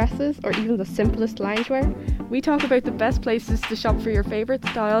dramatic dresses or even the simplest loungewear? We talk about the best places to shop for your favourite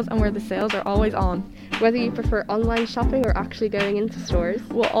styles and where the sales are always on. Whether you prefer online shopping or actually going into stores,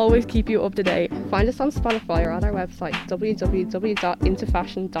 we'll always keep you up to date. Find us on Spotify or on our website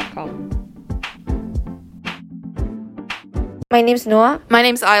www.intofashion.com. My name's Noah. My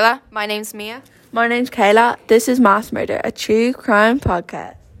name's Isla. My name's Mia. My name's Kayla. This is Mass Murder, a true crime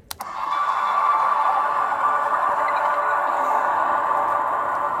podcast.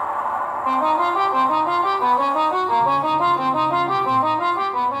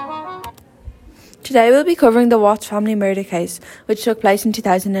 Today we'll be covering the Watts family murder case, which took place in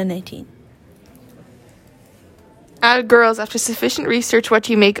 2018. Girls, after sufficient research, what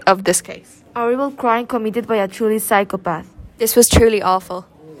do you make of this case? A horrible crime committed by a truly psychopath. This was truly awful.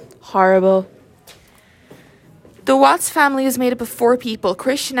 Horrible. The Watts family was made up of 4 people: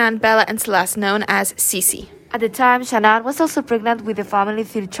 Chris, Shanann, Bella and Celeste, known as Cece. At the time, Shanann was also pregnant with the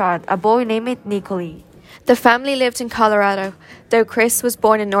family's 3rd child, a boy named Nicolai. The family lived in Colorado, though Chris was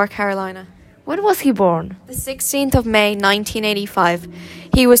born in North Carolina. When was he born? The 16th of May, 1985.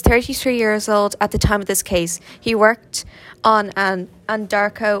 He was 33 years old at the time of this case. He worked on an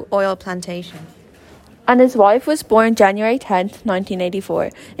Anadarko oil plantation. And his wife was born January 10th, 1984,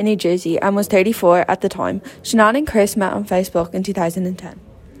 in New Jersey, and was 34 at the time. Shanann and Chris met on Facebook in 2010.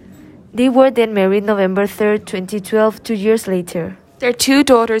 They were then married November 3rd, 2012, 2 years later. Their 2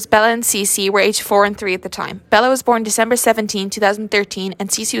 daughters, Bella and Cece, were aged 4 and 3 at the time. Bella was born December 17, 2013, and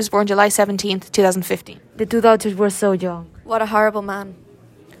Cece was born July 17, 2015. The 2 daughters were so young. What a horrible man.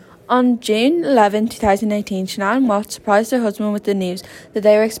 On June 11, 2018, Shanann Watts surprised her husband with the news that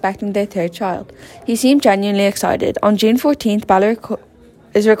they were expecting their 3rd child. He seemed genuinely excited. On June 14th, Bella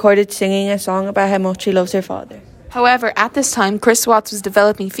is recorded singing a song about how much she loves her father. However, at this time, Chris Watts was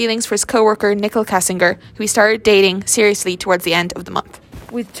developing feelings for his co-worker Nicole Kassinger, who he started dating seriously towards the end of the month.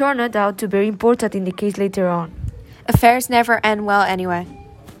 Which turned out to be very important in the case later on. Affairs never end well anyway.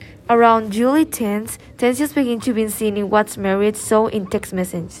 Around July 10th, tensions began to be seen in Watts' marriage, so in text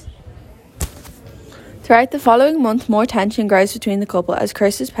messages. Throughout the following month, more tension grows between the couple as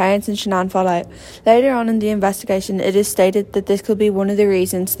Chris's parents and Shanann fall out. Later on in the investigation, it is stated that this could be one of the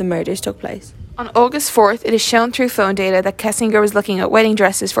reasons the murders took place. On August 4th, it is shown through phone data that Kessinger was looking at wedding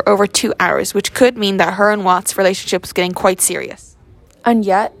dresses for over 2 hours, which could mean that her and Watts' relationship was getting quite serious. And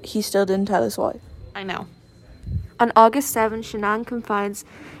yet, he still didn't tell his wife. I know. On August 7, Shanann confides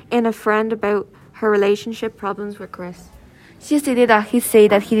in a friend about her relationship problems with Chris. She stated that he said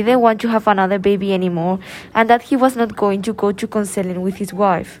that he didn't want to have another baby anymore and that he was not going to go to counseling with his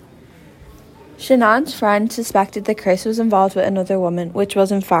wife. Shanann's friend suspected that Chris was involved with another woman, which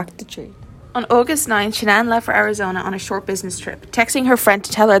was in fact the truth. On August 9th, Shanann left for Arizona on a short business trip, texting her friend to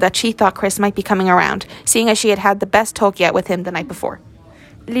tell her that she thought Chris might be coming around, seeing as she had had the best talk yet with him the night before.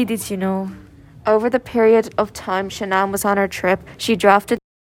 Little did you know, over the period of time Shanann was on her trip, she drafted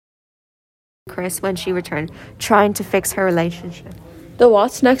Chris when she returned, trying to fix her relationship. The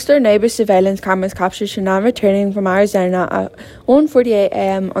Watts' next-door neighbour's surveillance cameras captured Shanann returning from Arizona at 1:48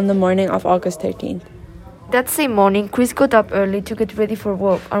 a.m. on the morning of August 13th. That same morning, Chris got up early to get ready for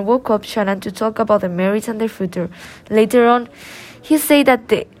work and woke up Shanann to talk about their marriage and their future. Later on, he said that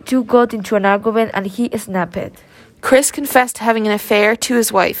the two got into an argument and he snapped. Chris confessed to having an affair to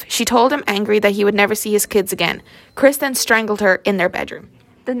his wife. She told him angry that he would never see his kids again. Chris then strangled her in their bedroom.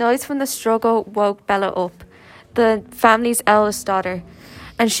 The noise from the struggle woke Bella up, the family's eldest daughter,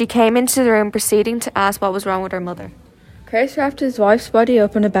 and she came into the room proceeding to ask what was wrong with her mother. Chris wrapped his wife's body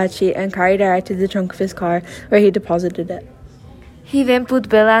up in a bedsheet and carried her out to the trunk of his car, where he deposited it. He then put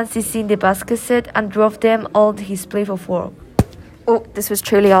Bella and Sissy in the basket set and drove them all to his place of work. Oh, this was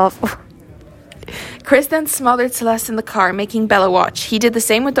truly awful. Chris then smothered Celeste in the car, making Bella watch. He did the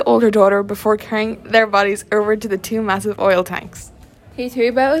same with the older daughter before carrying their bodies over to the two massive oil tanks. He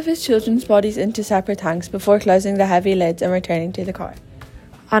threw both of his children's bodies into separate tanks before closing the heavy lids and returning to the car.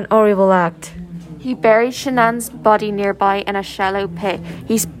 An horrible act. He buried Shanann's body nearby in a shallow pit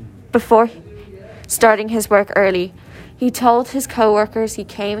before starting his work early. He told his co-workers he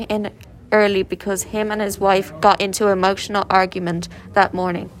came in early because him and his wife got into an emotional argument that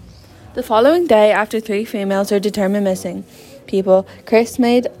morning. The following day, after 3 females were determined missing people, Chris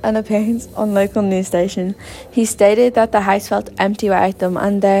made an appearance on local news station. He stated that the house felt empty without them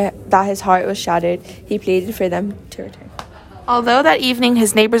and that his heart was shattered. He pleaded for them to return. Although that evening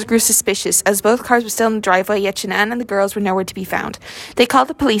his neighbours grew suspicious as both cars were still in the driveway, yet Shanann and the girls were nowhere to be found. They called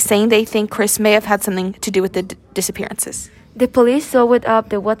the police saying they think Chris may have had something to do with the disappearances. The police followed up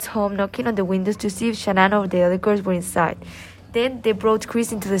the Watts' home, knocking on the windows to see if Shanann or the other girls were inside. Then they brought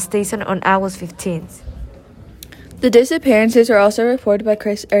Chris into the station on August 15th. The disappearances were also reported by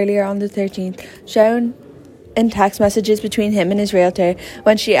Chris earlier on the 13th, shown in text messages between him and his realtor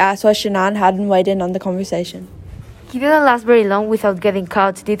when she asked why Shanann hadn't weighed in on the conversation. He didn't last very long without getting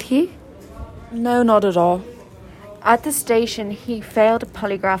caught, did he? No, not at all. At the station, he failed a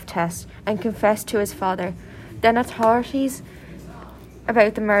polygraph test and confessed to his father. Then authorities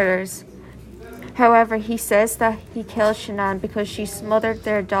about the murders. However, he says that he killed Shanann because she smothered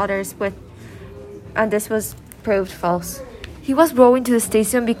their daughters and this was proved false. He was brought into the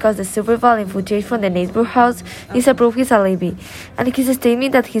station because the surveillance footage from the neighbor house disapproved his alibi, and his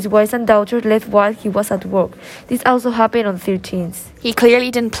statement that his wife and daughter left while he was at work. This also happened on 13th. He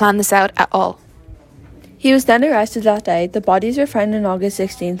clearly didn't plan this out at all. He was then arrested that day. The bodies were found on August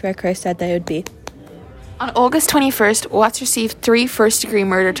 16th, where Chris said they would be. On August 21st, Watts received 3 first-degree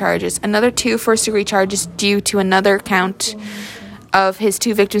murder charges, another 2 first-degree charges due to another count of his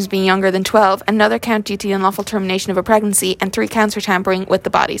 2 victims being younger than 12, another count due to the unlawful termination of a pregnancy, and 3 counts for tampering with the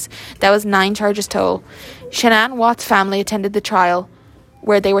bodies. That was 9 charges total. Shanann Watts' family attended the trial,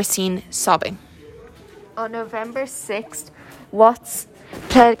 where they were seen sobbing. On November 6th, Watts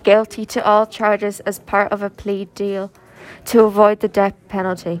pled guilty to all charges as part of a plea deal to avoid the death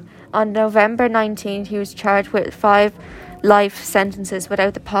penalty. On November 19th, he was charged with 5 life sentences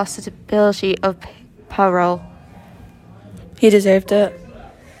without the possibility of parole. He deserved it.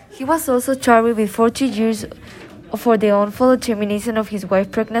 He was also charged with 40 years for the unlawful termination of his wife's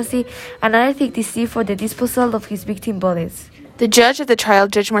pregnancy and another deceit for the disposal of his victim bodies. The judge at the trial,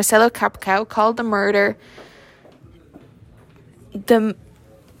 Judge Marcelo Caprico, called the murder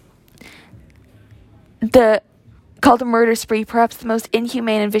spree perhaps the most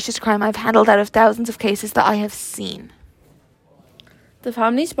inhumane and vicious crime I've handled out of thousands of cases that I have seen. The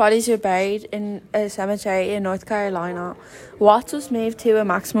family's bodies were buried in a cemetery in North Carolina. Watts was moved to a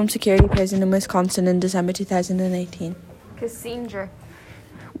maximum security prison in Wisconsin in December 2018. Kessinger,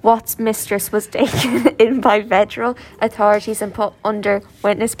 Watts' mistress, was taken in by federal authorities and put under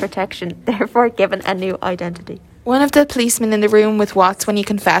witness protection, therefore given a new identity. One of the policemen in the room with Watts when he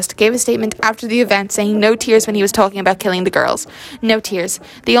confessed gave a statement after the event saying no tears when he was talking about killing the girls. No tears.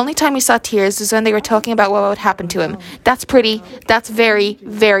 The only time we saw tears was when they were talking about what would happen to him. That's very,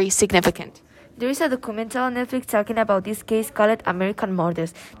 very significant. There is a documentary on Netflix talking about this case called American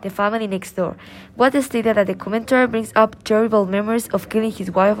Murders, The Family Next Door. What stated that the documentary brings up terrible memories of killing his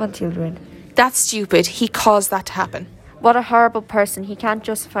wife and children. That's stupid. He caused that to happen. What a horrible person. He can't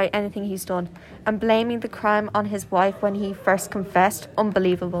justify anything he's done. And blaming the crime on his wife when he first confessed,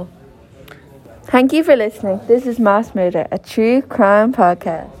 unbelievable. Thank you for listening. This is Mass Murder, a true crime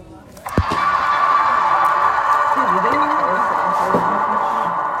podcast.